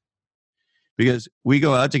once because we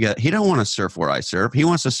go out together. He don't want to surf where I surf. He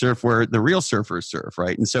wants to surf where the real surfers surf,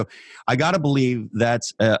 right? And so I got to believe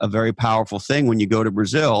that's a very powerful thing when you go to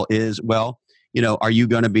Brazil is, are you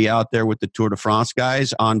going to be out there with the Tour de France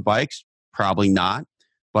guys on bikes? Probably not.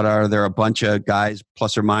 But are there a bunch of guys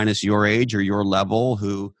plus or minus your age or your level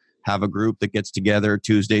who have a group that gets together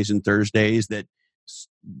Tuesdays and Thursdays that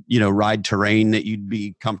ride terrain that you'd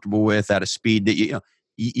be comfortable with at a speed that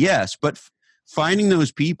yes, but finding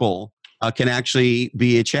those people can actually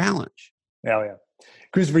be a challenge. Yeah.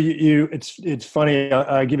 Christopher, it's funny.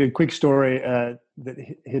 I'll give you a quick story that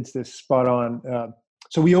hits this spot on.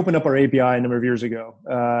 So we opened up our API a number of years ago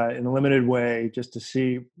in a limited way just to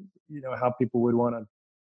see, how people would want to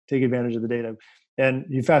take advantage of the data. And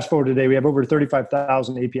you fast forward today, we have over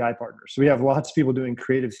 35,000 API partners. So we have lots of people doing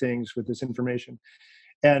creative things with this information.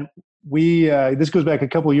 And we, this goes back a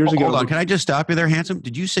couple of years ago. Hold on. Can I just stop you there, Handsome?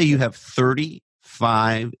 Did you say you have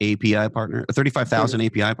 35,000 API partners?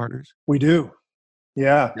 We do.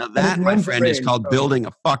 Yeah. Now that, my friend, is called building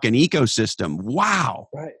a fucking ecosystem. Wow.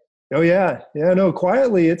 Right. Oh yeah. Yeah. No,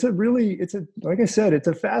 quietly, like I said, it's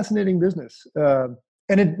a fascinating business.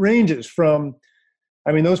 And it ranges from,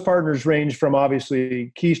 those partners range from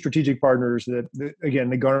obviously key strategic partners that, again,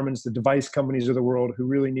 the Garmins, the device companies of the world who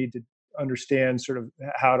really need to understand sort of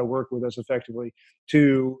how to work with us effectively,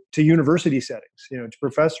 to university settings, to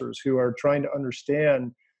professors who are trying to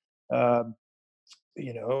understand, heart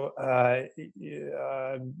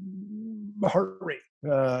rate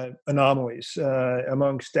anomalies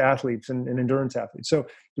amongst athletes and endurance athletes. So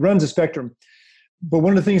it runs a spectrum. But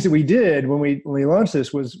one of the things that we did when we launched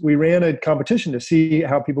this was we ran a competition to see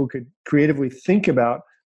how people could creatively think about,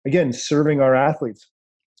 again, serving our athletes.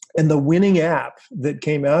 And the winning app that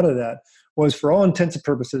came out of that was, for all intents and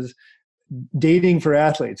purposes, dating for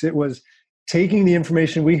athletes. It was taking the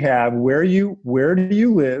information we have, where do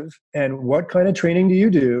you live, and what kind of training do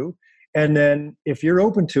you do? And then if you're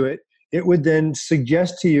open to it, it would then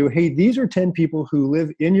suggest to you, hey, these are 10 people who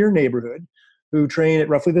live in your neighborhood, who train at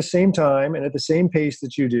roughly the same time and at the same pace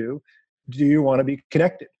that you do. Do you want to be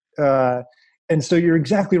connected? And so you're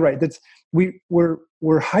exactly right.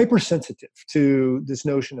 We're hypersensitive to this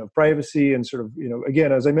notion of privacy and sort of,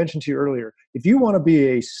 again, as I mentioned to you earlier, if you want to be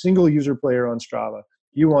a single user player on Strava,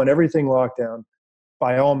 you want everything locked down,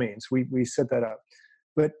 by all means, we set that up.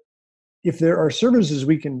 But if there are services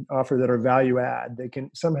we can offer that are value add, that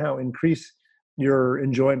can somehow increase your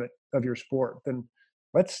enjoyment of your sport, then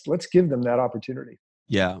let's give them that opportunity.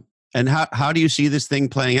 Yeah. And how do you see this thing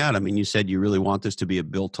playing out? You said you really want this to be a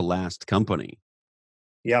built to last company.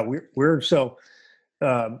 Yeah, we're so.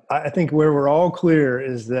 I think where we're all clear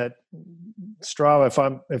is that Strava,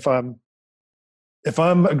 if I'm if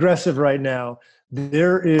I'm aggressive right now,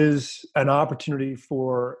 there is an opportunity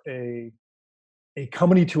for a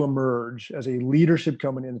company to emerge as a leadership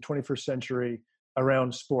company in the 21st century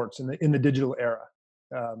around sports in the digital era.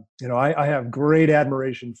 I have great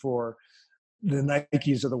admiration for the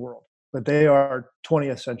Nikes of the world, but they are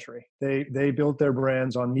 20th century. They built their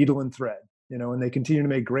brands on needle and thread, and they continue to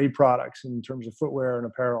make great products in terms of footwear and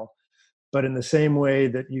apparel. But in the same way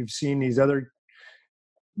that you've seen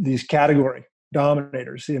these category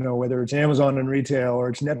dominators, whether it's Amazon in retail or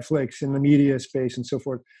it's Netflix in the media space and so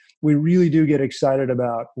forth, we really do get excited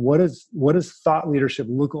about what does thought leadership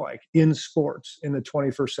look like in sports in the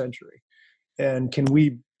 21st century, and can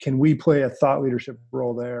we play a thought leadership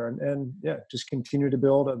role there, and yeah, just continue to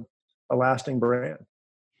build a lasting brand.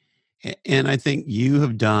 And I think you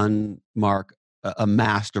have done, Mark, a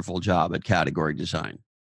masterful job at category design.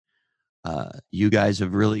 You guys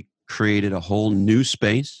have really created a whole new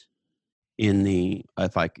space in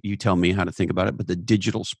you tell me how to think about it, but the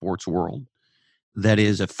digital sports world. That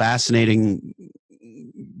is a fascinating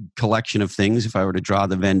collection of things. If I were to draw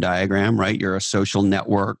the Venn diagram, right? You're a social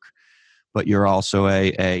network, but you're also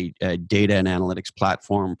a data and analytics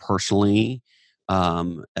platform personally.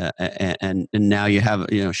 And now you have,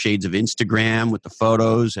 shades of Instagram with the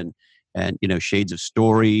photos and shades of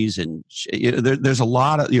stories, and there's a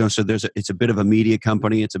lot of, so it's a bit of a media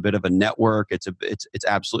company, it's a bit of a network, it's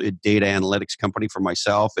absolutely a data analytics company for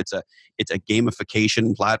myself, it's a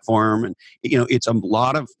gamification platform, and it's a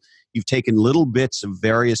lot of, you've taken little bits of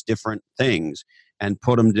various different things and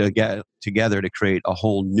put them together to create a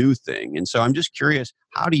whole new thing. And so I'm just curious,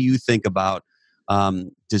 how do you think about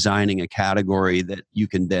designing a category that you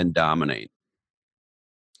can then dominate?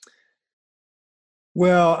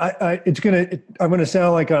 Well, I'm going to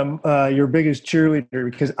sound like I'm your biggest cheerleader,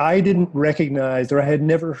 because I didn't recognize, or I had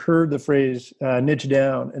never heard the phrase niche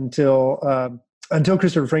down until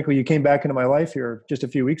Christopher, frankly, you came back into my life here just a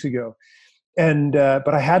few weeks ago, and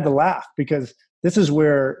but I had to laugh, because this is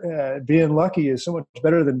where being lucky is so much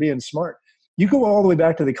better than being smart. You go all the way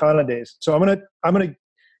back to the Kana days, so I'm gonna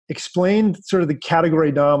explain sort of the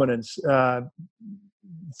category dominance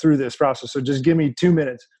through this process. So just give me 2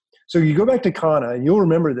 minutes. So you go back to Kana, and you'll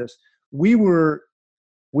remember this. We were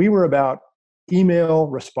about email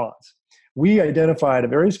response. We identified a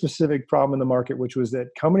very specific problem in the market, which was that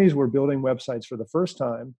companies were building websites for the first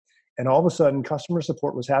time, and all of a sudden customer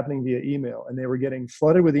support was happening via email, and they were getting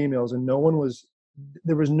flooded with emails, and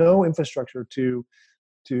there was no infrastructure to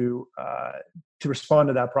respond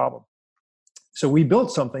to that problem. So we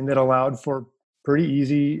built something that allowed for pretty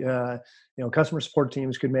easy, customer support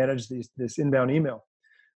teams could manage this inbound email.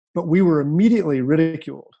 But we were immediately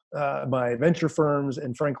ridiculed by venture firms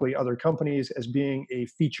and, frankly, other companies as being a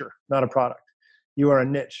feature, not a product. You are a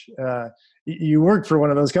niche. You worked for one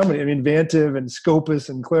of those companies. I mean, Vantiv and Scopus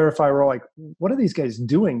and Clarify were all like, what are these guys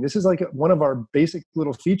doing? This is like one of our basic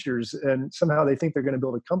little features, and somehow they think they're going to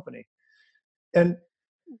build a company. And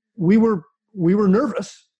we were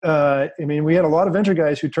nervous. We had a lot of venture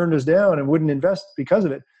guys who turned us down and wouldn't invest because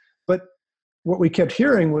of it. But what we kept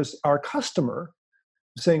hearing was our customer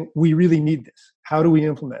saying, we really need this. How do we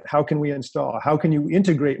implement? How can we install? How can you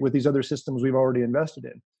integrate with these other systems we've already invested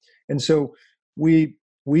in? And so we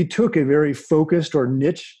took a very focused or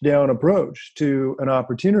niche down approach to an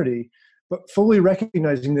opportunity, but fully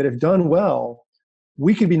recognizing that if done well,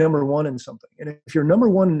 we could be number one in something. And if you're number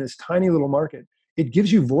one in this tiny little market, it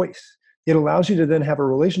gives you voice. It allows you to then have a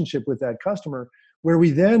relationship with that customer, where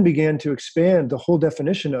we then began to expand the whole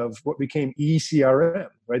definition of what became eCRM,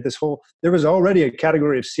 right? There was already a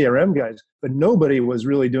category of CRM guys, but nobody was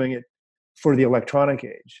really doing it for the electronic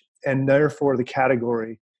age. And therefore the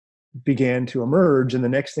category began to emerge. And the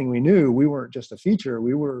next thing we knew, we weren't just a feature.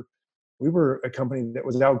 We were a company that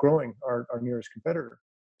was outgrowing our nearest competitor.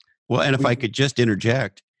 Well, and if I could just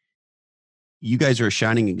interject, you guys are a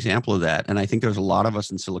shining example of that. And I think there's a lot of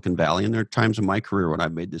us in Silicon Valley, and there are times in my career when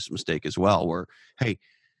I've made this mistake as well, where, hey,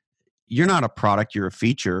 you're not a product, you're a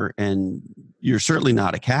feature, and you're certainly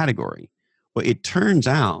not a category. But it turns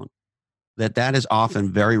out that is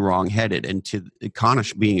often very wrong-headed. And to Kana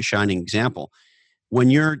being a shining example,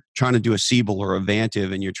 when you're trying to do a Siebel or a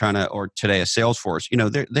Vantiv, and you're trying to, or today a Salesforce,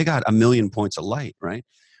 they got a million points of light, right?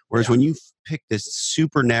 Whereas when you pick this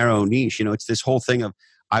super narrow niche, it's this whole thing of,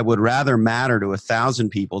 I would rather matter to 1,000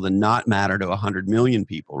 people than not matter to 100 million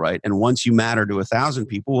people, right? And once you matter to 1,000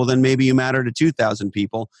 people, well, then maybe you matter to 2,000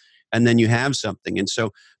 people, and then you have something. And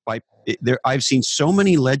so I've seen so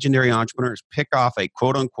many legendary entrepreneurs pick off a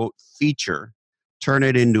quote-unquote feature, turn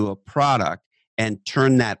it into a product, and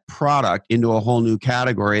turn that product into a whole new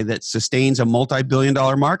category that sustains a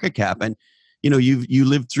multi-billion-dollar market cap. And, you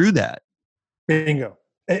lived through that. Bingo.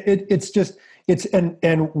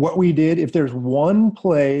 And what we did, if there's one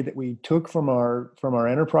play that we took from our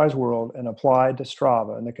enterprise world and applied to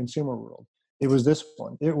Strava and the consumer world, it was this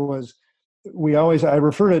one. It was,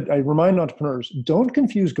 I remind entrepreneurs, don't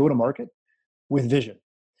confuse go to market with vision.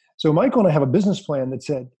 So Michael and I have a business plan that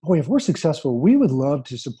said, boy, if we're successful, we would love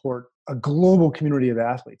to support a global community of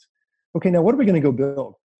athletes. Okay, now what are we going to go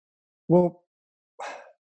build? Well,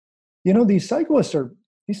 these cyclists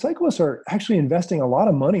are actually investing a lot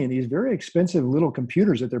of money in these very expensive little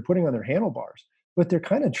computers that they're putting on their handlebars, but they're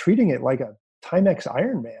kind of treating it like a Timex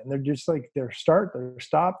Ironman. They're just like their start, their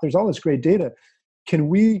stop. There's all this great data. Can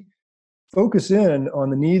we focus in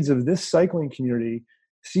on the needs of this cycling community,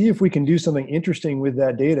 see if we can do something interesting with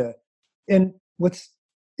that data? And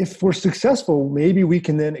if we're successful, maybe we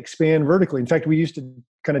can then expand vertically. In fact, we used to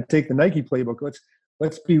kind of take the Nike playbook.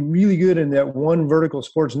 Let's be really good in that one vertical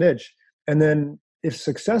sports niche. And then if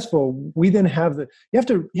successful, we then you have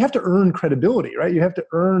to earn credibility, right? You have to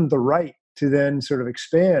earn the right to then sort of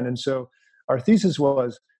expand. And so our thesis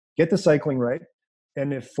was get the cycling right.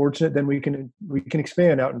 And if fortunate, then we can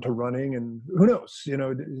expand out into running and who knows,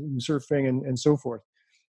 surfing and so forth.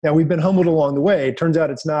 Now we've been humbled along the way. It turns out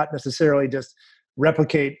it's not necessarily just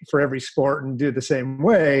replicate for every sport and do it the same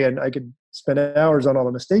way. And I could spend hours on all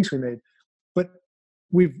the mistakes we made, but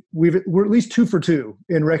we're at least 2 for 2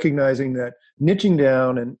 in recognizing that niching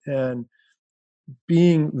down and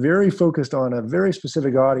being very focused on a very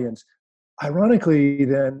specific audience, ironically,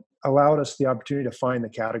 then allowed us the opportunity to find the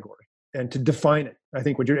category and to define it. I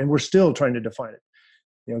think and we're still trying to define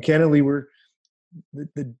it. Candidly,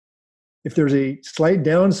 if there's a slight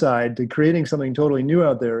downside to creating something totally new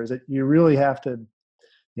out there, is that you really have to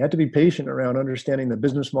be patient around understanding the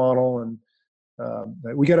business model. And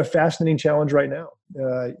we got a fascinating challenge right now.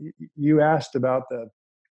 You asked about the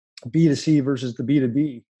B2C versus the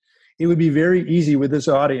B2B. It would be very easy with this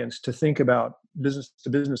audience to think about business to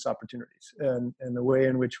business opportunities and the way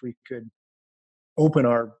in which we could open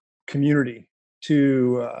our community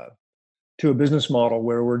to a business model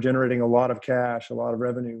where we're generating a lot of cash, a lot of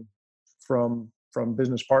revenue from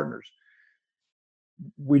business partners.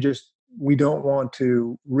 We don't want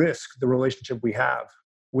to risk the relationship we have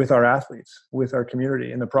with our athletes, with our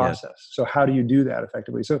community in the process. Yes. So how do you do that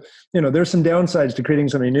effectively? So, there's some downsides to creating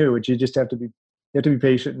something new, which you just have to be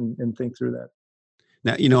patient and think through that.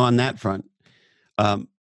 Now, on that front,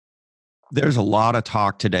 there's a lot of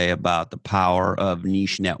talk today about the power of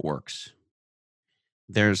niche networks.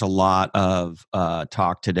 There's a lot of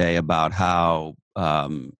talk today about how,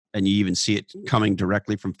 and you even see it coming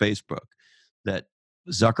directly from Facebook, that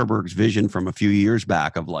Zuckerberg's vision from a few years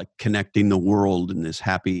back of like connecting the world in this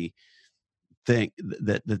happy thing,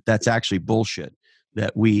 that's actually bullshit.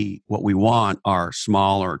 That what we want are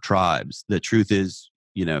smaller tribes. The truth is,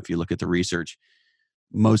 if you look at the research,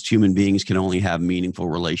 most human beings can only have meaningful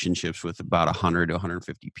relationships with about 100 to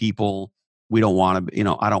 150 people. We don't want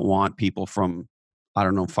to, I don't want people from, I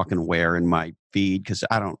don't know fucking where in my feed, because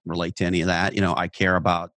I don't relate to any of that.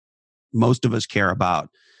 Most of us care about,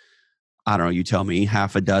 I don't know, you tell me,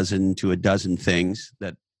 half a dozen to a dozen things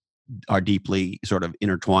that are deeply sort of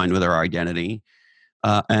intertwined with our identity.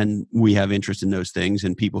 And we have interest in those things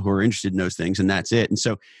and people who are interested in those things, and that's it. And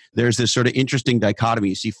so there's this sort of interesting dichotomy.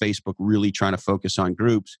 You see Facebook really trying to focus on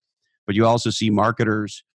groups, but you also see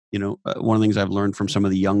marketers, one of the things I've learned from some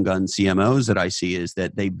of the young gun CMOs that I see is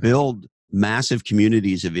that they build massive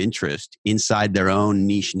communities of interest inside their own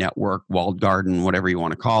niche network, walled garden, whatever you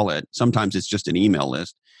want to call it. Sometimes it's just an email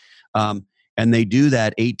list. And they do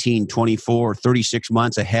that 18, 24, 36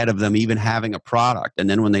 months ahead of them even having a product. And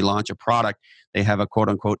then when they launch a product, they have a quote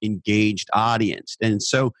unquote engaged audience. And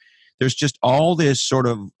so there's just all this sort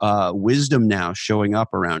of wisdom now showing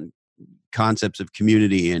up around concepts of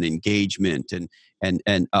community and engagement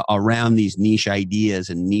and around these niche ideas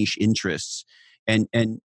and niche interests. And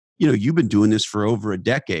you've been doing this for over a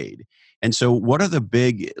decade. And so what are the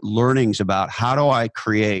big learnings about how do I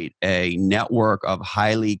create a network of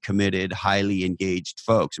highly committed, highly engaged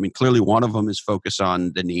folks? I mean, clearly one of them is focus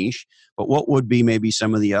on the niche, but what would be maybe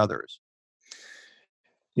some of the others?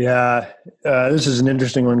 Yeah, this is an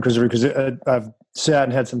interesting one, Christopher, because I've sat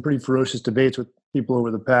and had some pretty ferocious debates with people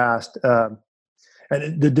over the past.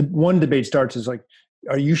 And the one debate starts is like,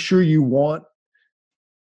 are you sure you want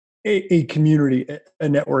a community, a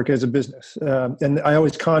network as a business? And I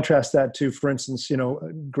always contrast that to, for instance, a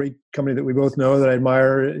great company that we both know that I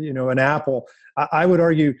admire, an Apple. I would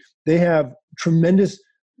argue they have tremendous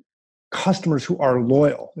customers who are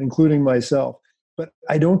loyal, including myself, but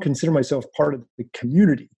I don't consider myself part of the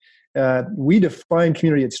community. We define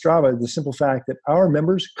community at Strava as the simple fact that our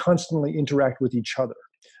members constantly interact with each other.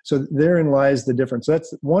 So therein lies the difference.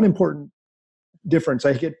 That's one important difference.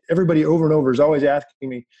 I get everybody over and over is always asking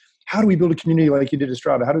me, how do we build a community like you did at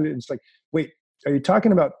Strava? How do we, it's like, wait, are you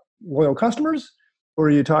talking about loyal customers, or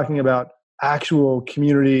are you talking about actual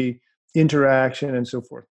community interaction and so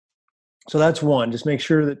forth? So that's one, just make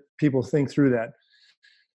sure that people think through that.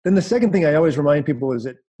 Then the second thing I always remind people is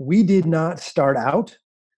that we did not start out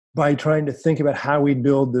by trying to think about how we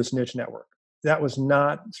build this niche network. That was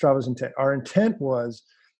not Strava's intent. Our intent was,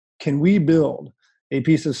 can we build a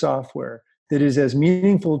piece of software that is as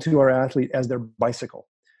meaningful to our athlete as their bicycle,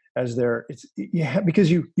 as their,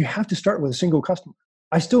 because you have to start with a single customer.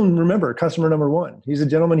 I still remember customer number one. He's a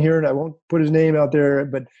gentleman here, and I won't put his name out there,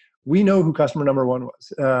 but we know who customer number one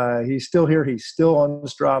was. He's still here. He's still on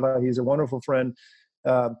Strava. He's a wonderful friend.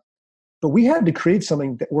 But we had to create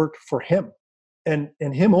something that worked for him and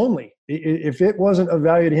him only. If it wasn't of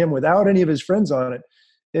value to him without any of his friends on it,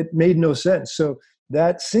 it made no sense. So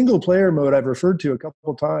that single player mode I've referred to a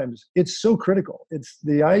couple of times, it's so critical. It's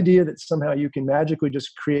the idea that somehow you can magically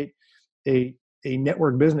just create a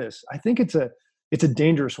network business. I think it's a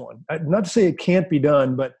dangerous one. Not to say it can't be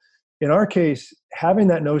done, but in our case, having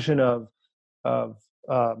that notion of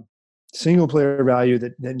single player value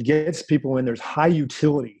that gets people in, there's high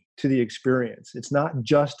utility to the experience. It's not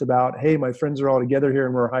just about, hey, my friends are all together here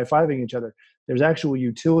and we're high-fiving each other. There's actual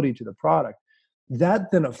utility to the product.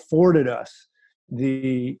 That then afforded us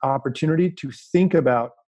the opportunity to think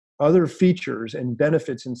about other features and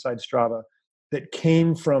benefits inside Strava that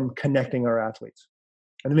came from connecting our athletes.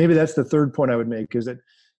 And maybe that's the third point I would make, is that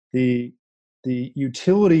the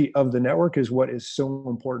utility of the network is what is so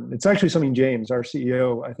important. It's actually something James, our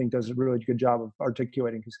CEO, I think does a really good job of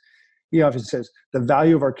articulating, because he often says the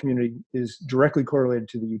value of our community is directly correlated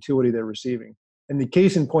to the utility they're receiving. And the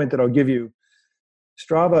case in point that I'll give you,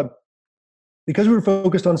 Strava, because we were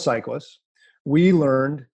focused on cyclists, we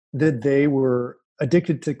learned that they were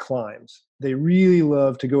addicted to climbs. They really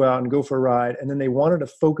loved to go out and go for a ride, and then they wanted to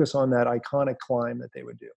focus on that iconic climb that they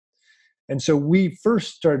would do. And so we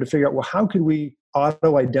first started to figure out, well, how could we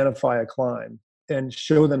auto-identify a climb and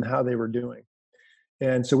show them how they were doing?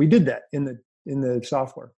 And so we did that in the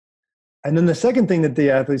software. And then the second thing that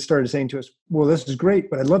the athletes started saying to us, well, this is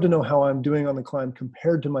great, but I'd love to know how I'm doing on the climb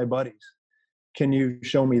compared to my buddies. Can you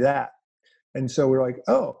show me that? And so we're like,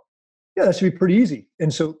 oh, yeah, that should be pretty easy.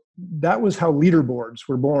 And so that was how leaderboards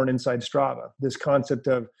were born inside Strava. This concept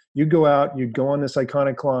of you go out, you go on this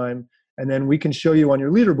iconic climb, and then we can show you on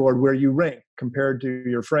your leaderboard where you rank compared to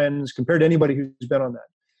your friends, compared to anybody who's been on that.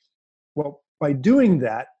 Well, by doing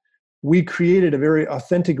that, we created a very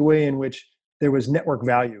authentic way in which there was network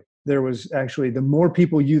value. There was actually, the more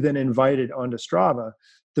people you then invited onto Strava,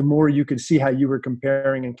 the more you could see how you were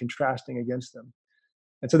comparing and contrasting against them.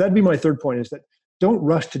 And so that'd be my third point, is that don't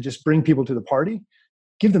rush to just bring people to the party.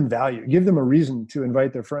 Give them value. Give them a reason to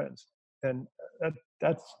invite their friends. And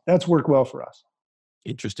that's worked well for us.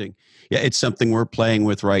 Interesting. Yeah, it's something we're playing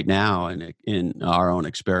with right now in our own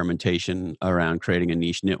experimentation around creating a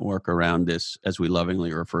niche network around this, as we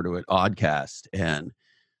lovingly refer to it, Oddcast. And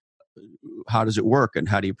how does it work, and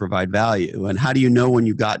how do you provide value, and how do you know when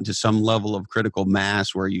you've gotten to some level of critical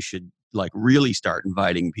mass where you should like really start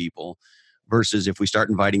inviting people, versus if we start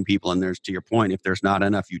inviting people and there's, to your point, if there's not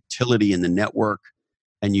enough utility in the network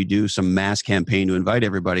and you do some mass campaign to invite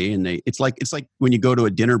everybody, and it's like when you go to a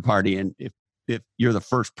dinner party and if you're the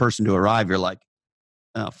first person to arrive, you're like,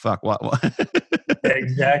 oh fuck, what?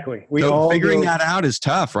 Exactly. So figuring that out is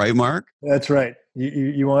tough, right, Mark? That's right.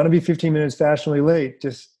 You want to be 15 minutes fashionably late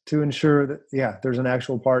just to ensure that, yeah, there's an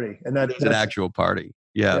actual party. And that's an actual party.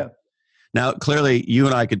 Yeah. Now, clearly, you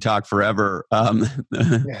and I could talk forever.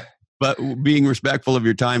 But being respectful of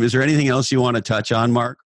your time, is there anything else you want to touch on,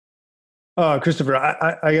 Mark? Christopher,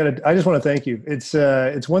 I just want to thank you.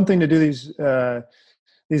 It's one thing to do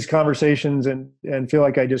these conversations and feel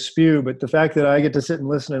like I just spew, but the fact that I get to sit and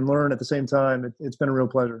listen and learn at the same time, it's been a real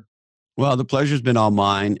pleasure. Well, the pleasure's been all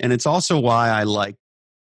mine. And it's also why I like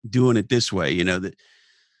doing it this way. You know,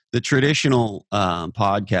 the traditional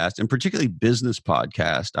podcast, and particularly business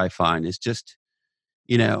podcast, I find is just,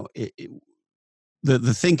 you know,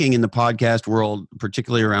 the thinking in the podcast world,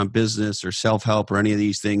 particularly around business or self-help or any of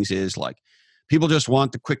these things, is like people just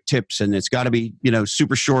want the quick tips, and it's got to be, you know,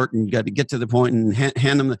 super short, and you got to get to the point and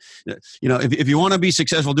hand them the, you know, if you want to be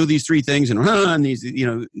successful, do these three things, and these, you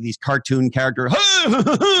know, these cartoon character,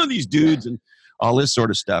 these dudes and all this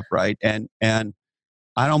sort of stuff. Right. And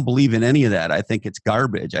I don't believe in any of that. I think it's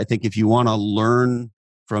garbage. I think if you want to learn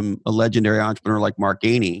from a legendary entrepreneur like Mark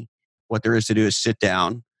Gainey, what there is to do is sit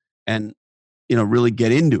down and, you know, really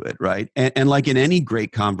get into it. Right. And like in any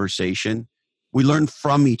great conversation, we learn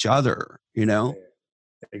from each other, you know,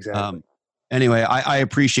 Exactly. Anyway, I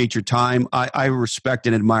appreciate your time. I respect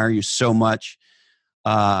and admire you so much.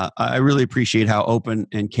 I really appreciate how open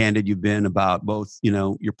and candid you've been about both,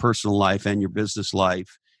 your personal life and your business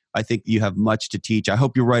life. I think you have much to teach. I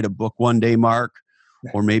hope you write a book one day, Mark,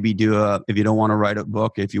 or maybe if you don't want to write a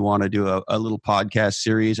book, if you want to do a little podcast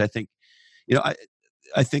series. I think,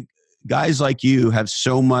 I think guys like you have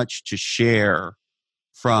so much to share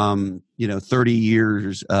from 30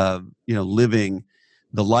 years of living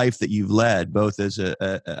the life that you've led, both as as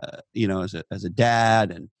a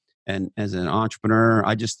dad and as an entrepreneur.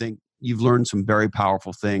 I just think you've learned some very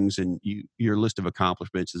powerful things, and your list of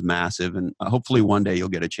accomplishments is massive. And hopefully one day you'll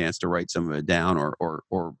get a chance to write some of it down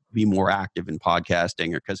or be more active in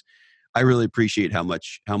podcasting, because I really appreciate how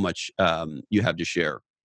much you have to share.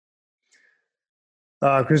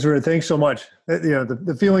 Christopher, thanks so much.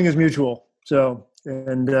 The feeling is mutual. So,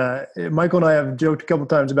 and Michael and I have joked a couple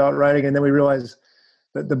times about writing, and then we realized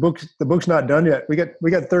that the book's not done yet. We got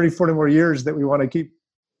 30, 40 more years that we want to keep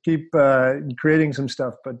creating some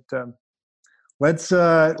stuff. But let's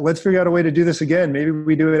figure out a way to do this again. Maybe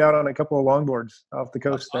we do it out on a couple of longboards off the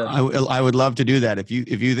coast there. I would love to do that. If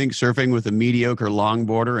you think surfing with a mediocre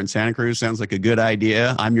longboarder in Santa Cruz sounds like a good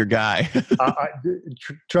idea, I'm your guy.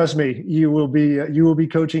 Trust me, you will be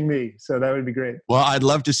coaching me, so that would be great. Well, I'd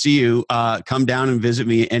love to see you come down and visit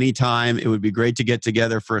me anytime. It would be great to get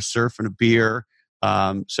together for a surf and a beer.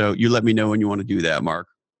 So you let me know when you want to do that, Mark.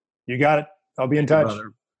 You got it. I'll be in touch.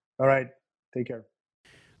 Brother. All right. Take care.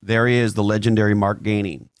 There he is, the legendary Mark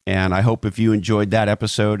Gainey. And I hope if you enjoyed that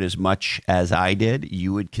episode as much as I did,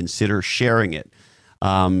 you would consider sharing it.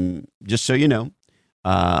 Just so you know,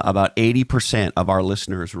 about 80% of our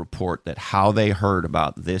listeners report that how they heard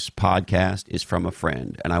about this podcast is from a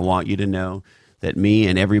friend. And I want you to know that me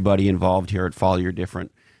and everybody involved here at Follow Your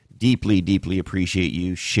Different deeply, deeply appreciate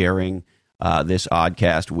you sharing this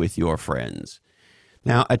oddcast with your friends.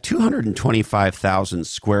 Now, a 225,000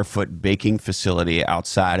 square foot baking facility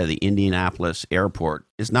outside of the Indianapolis airport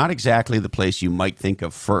is not exactly the place you might think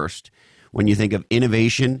of first when you think of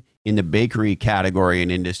innovation in the bakery category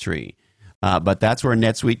and industry. But that's where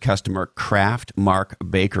NetSuite customer Kraft Mark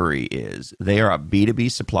Bakery is. They are a B2B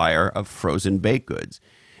supplier of frozen baked goods,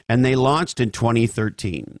 and they launched in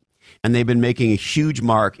 2013. And they've been making a huge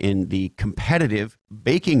mark in the competitive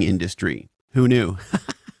baking industry. Who knew?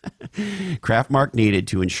 Kraft Mark needed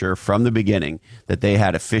to ensure from the beginning that they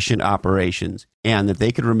had efficient operations and that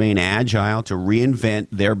they could remain agile to reinvent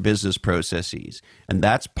their business processes. And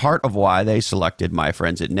that's part of why they selected my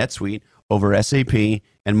friends at NetSuite over SAP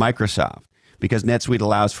and Microsoft, because NetSuite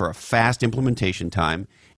allows for a fast implementation time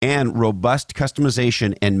and robust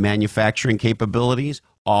customization and manufacturing capabilities,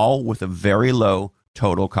 all with a very low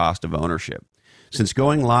total cost of ownership. Since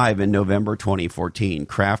going live in November 2014,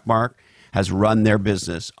 Kraft Mark has run their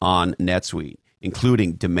business on NetSuite,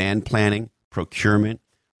 including demand planning, procurement,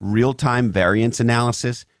 real-time variance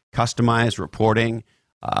analysis, customized reporting,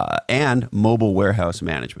 and mobile warehouse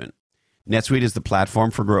management. NetSuite is the platform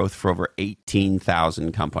for growth for over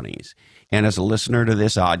 18,000 companies. And as a listener to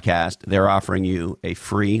this oddcast, they're offering you a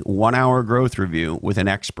free 1-hour growth review with an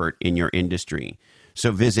expert in your industry.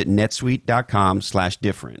 So visit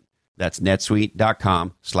netsuite.com/different. That's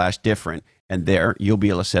netsuite.com/different. And there you'll be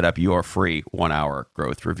able to set up your free 1-hour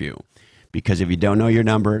growth review. Because if you don't know your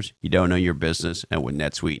numbers, you don't know your business. And with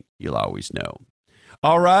NetSuite, you'll always know.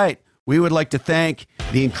 All right. We would like to thank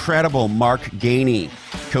the incredible Mark Gainey,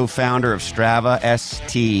 co-founder of Strava,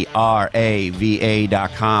 STRAVA.com.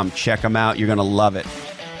 Check him out. You're going to love it.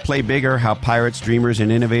 Play Bigger, How Pirates, Dreamers,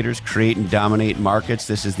 and Innovators Create and Dominate Markets.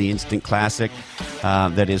 This is the instant classic.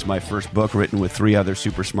 That is my first book, written with 3 other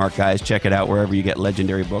super smart guys. Check it out wherever you get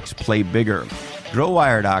legendary books. Play Bigger.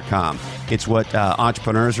 GrowWire.com. It's what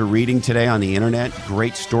entrepreneurs are reading today on the internet.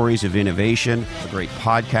 Great stories of innovation, a great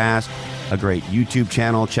podcast, a great YouTube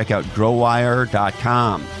channel. Check out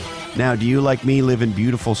GrowWire.com. Now, do you, like me, live in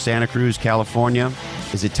beautiful Santa Cruz, California?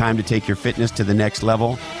 Is it time to take your fitness to the next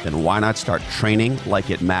level? Then why not start training like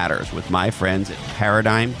it matters with my friends at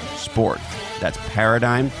Paradigm Sport. That's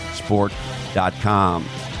ParadigmSport.com.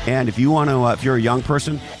 And if you want to, if you're a young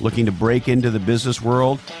person looking to break into the business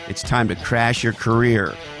world, it's time to crash your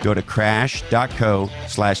career. Go to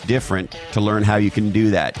crash.co/different to learn how you can do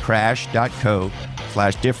that.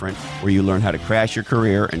 Crash.co/different, where you learn how to crash your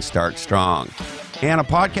career and start strong. And a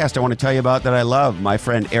podcast I want to tell you about that I love. My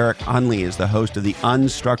friend Eric Hunley is the host of the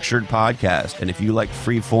Unstructured Podcast. And if you like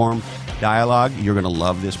free-form dialogue, you're going to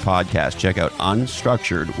love this podcast. Check out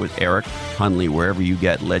Unstructured with Eric Hunley wherever you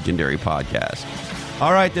get legendary podcasts.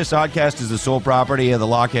 All right, this oddcast is the sole property of the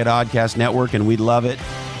Lockheed Oddcast Network, and we'd love it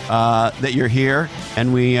that you're here,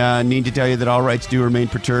 and we need to tell you that all rights do remain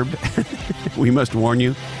perturbed. We must warn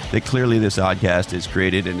you that clearly this oddcast is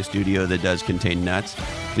created in a studio that does contain nuts.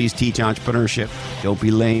 Please teach entrepreneurship. Don't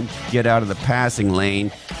be lame. Get out of the passing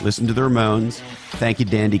lane. Listen to the Ramones. Thank you,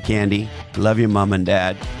 Dandy Candy. Love you, Mom and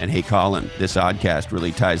Dad. And hey, Colin, this oddcast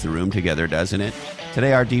really ties the room together, doesn't it?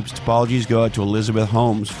 Today, our deepest apologies go out to Elizabeth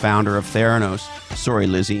Holmes, founder of Theranos. Sorry,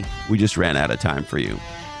 Lizzie, we just ran out of time for you.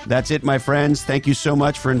 That's it, my friends. Thank you so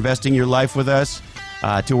much for investing your life with us.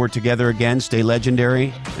 Till we're together again, stay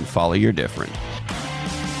legendary and follow your different.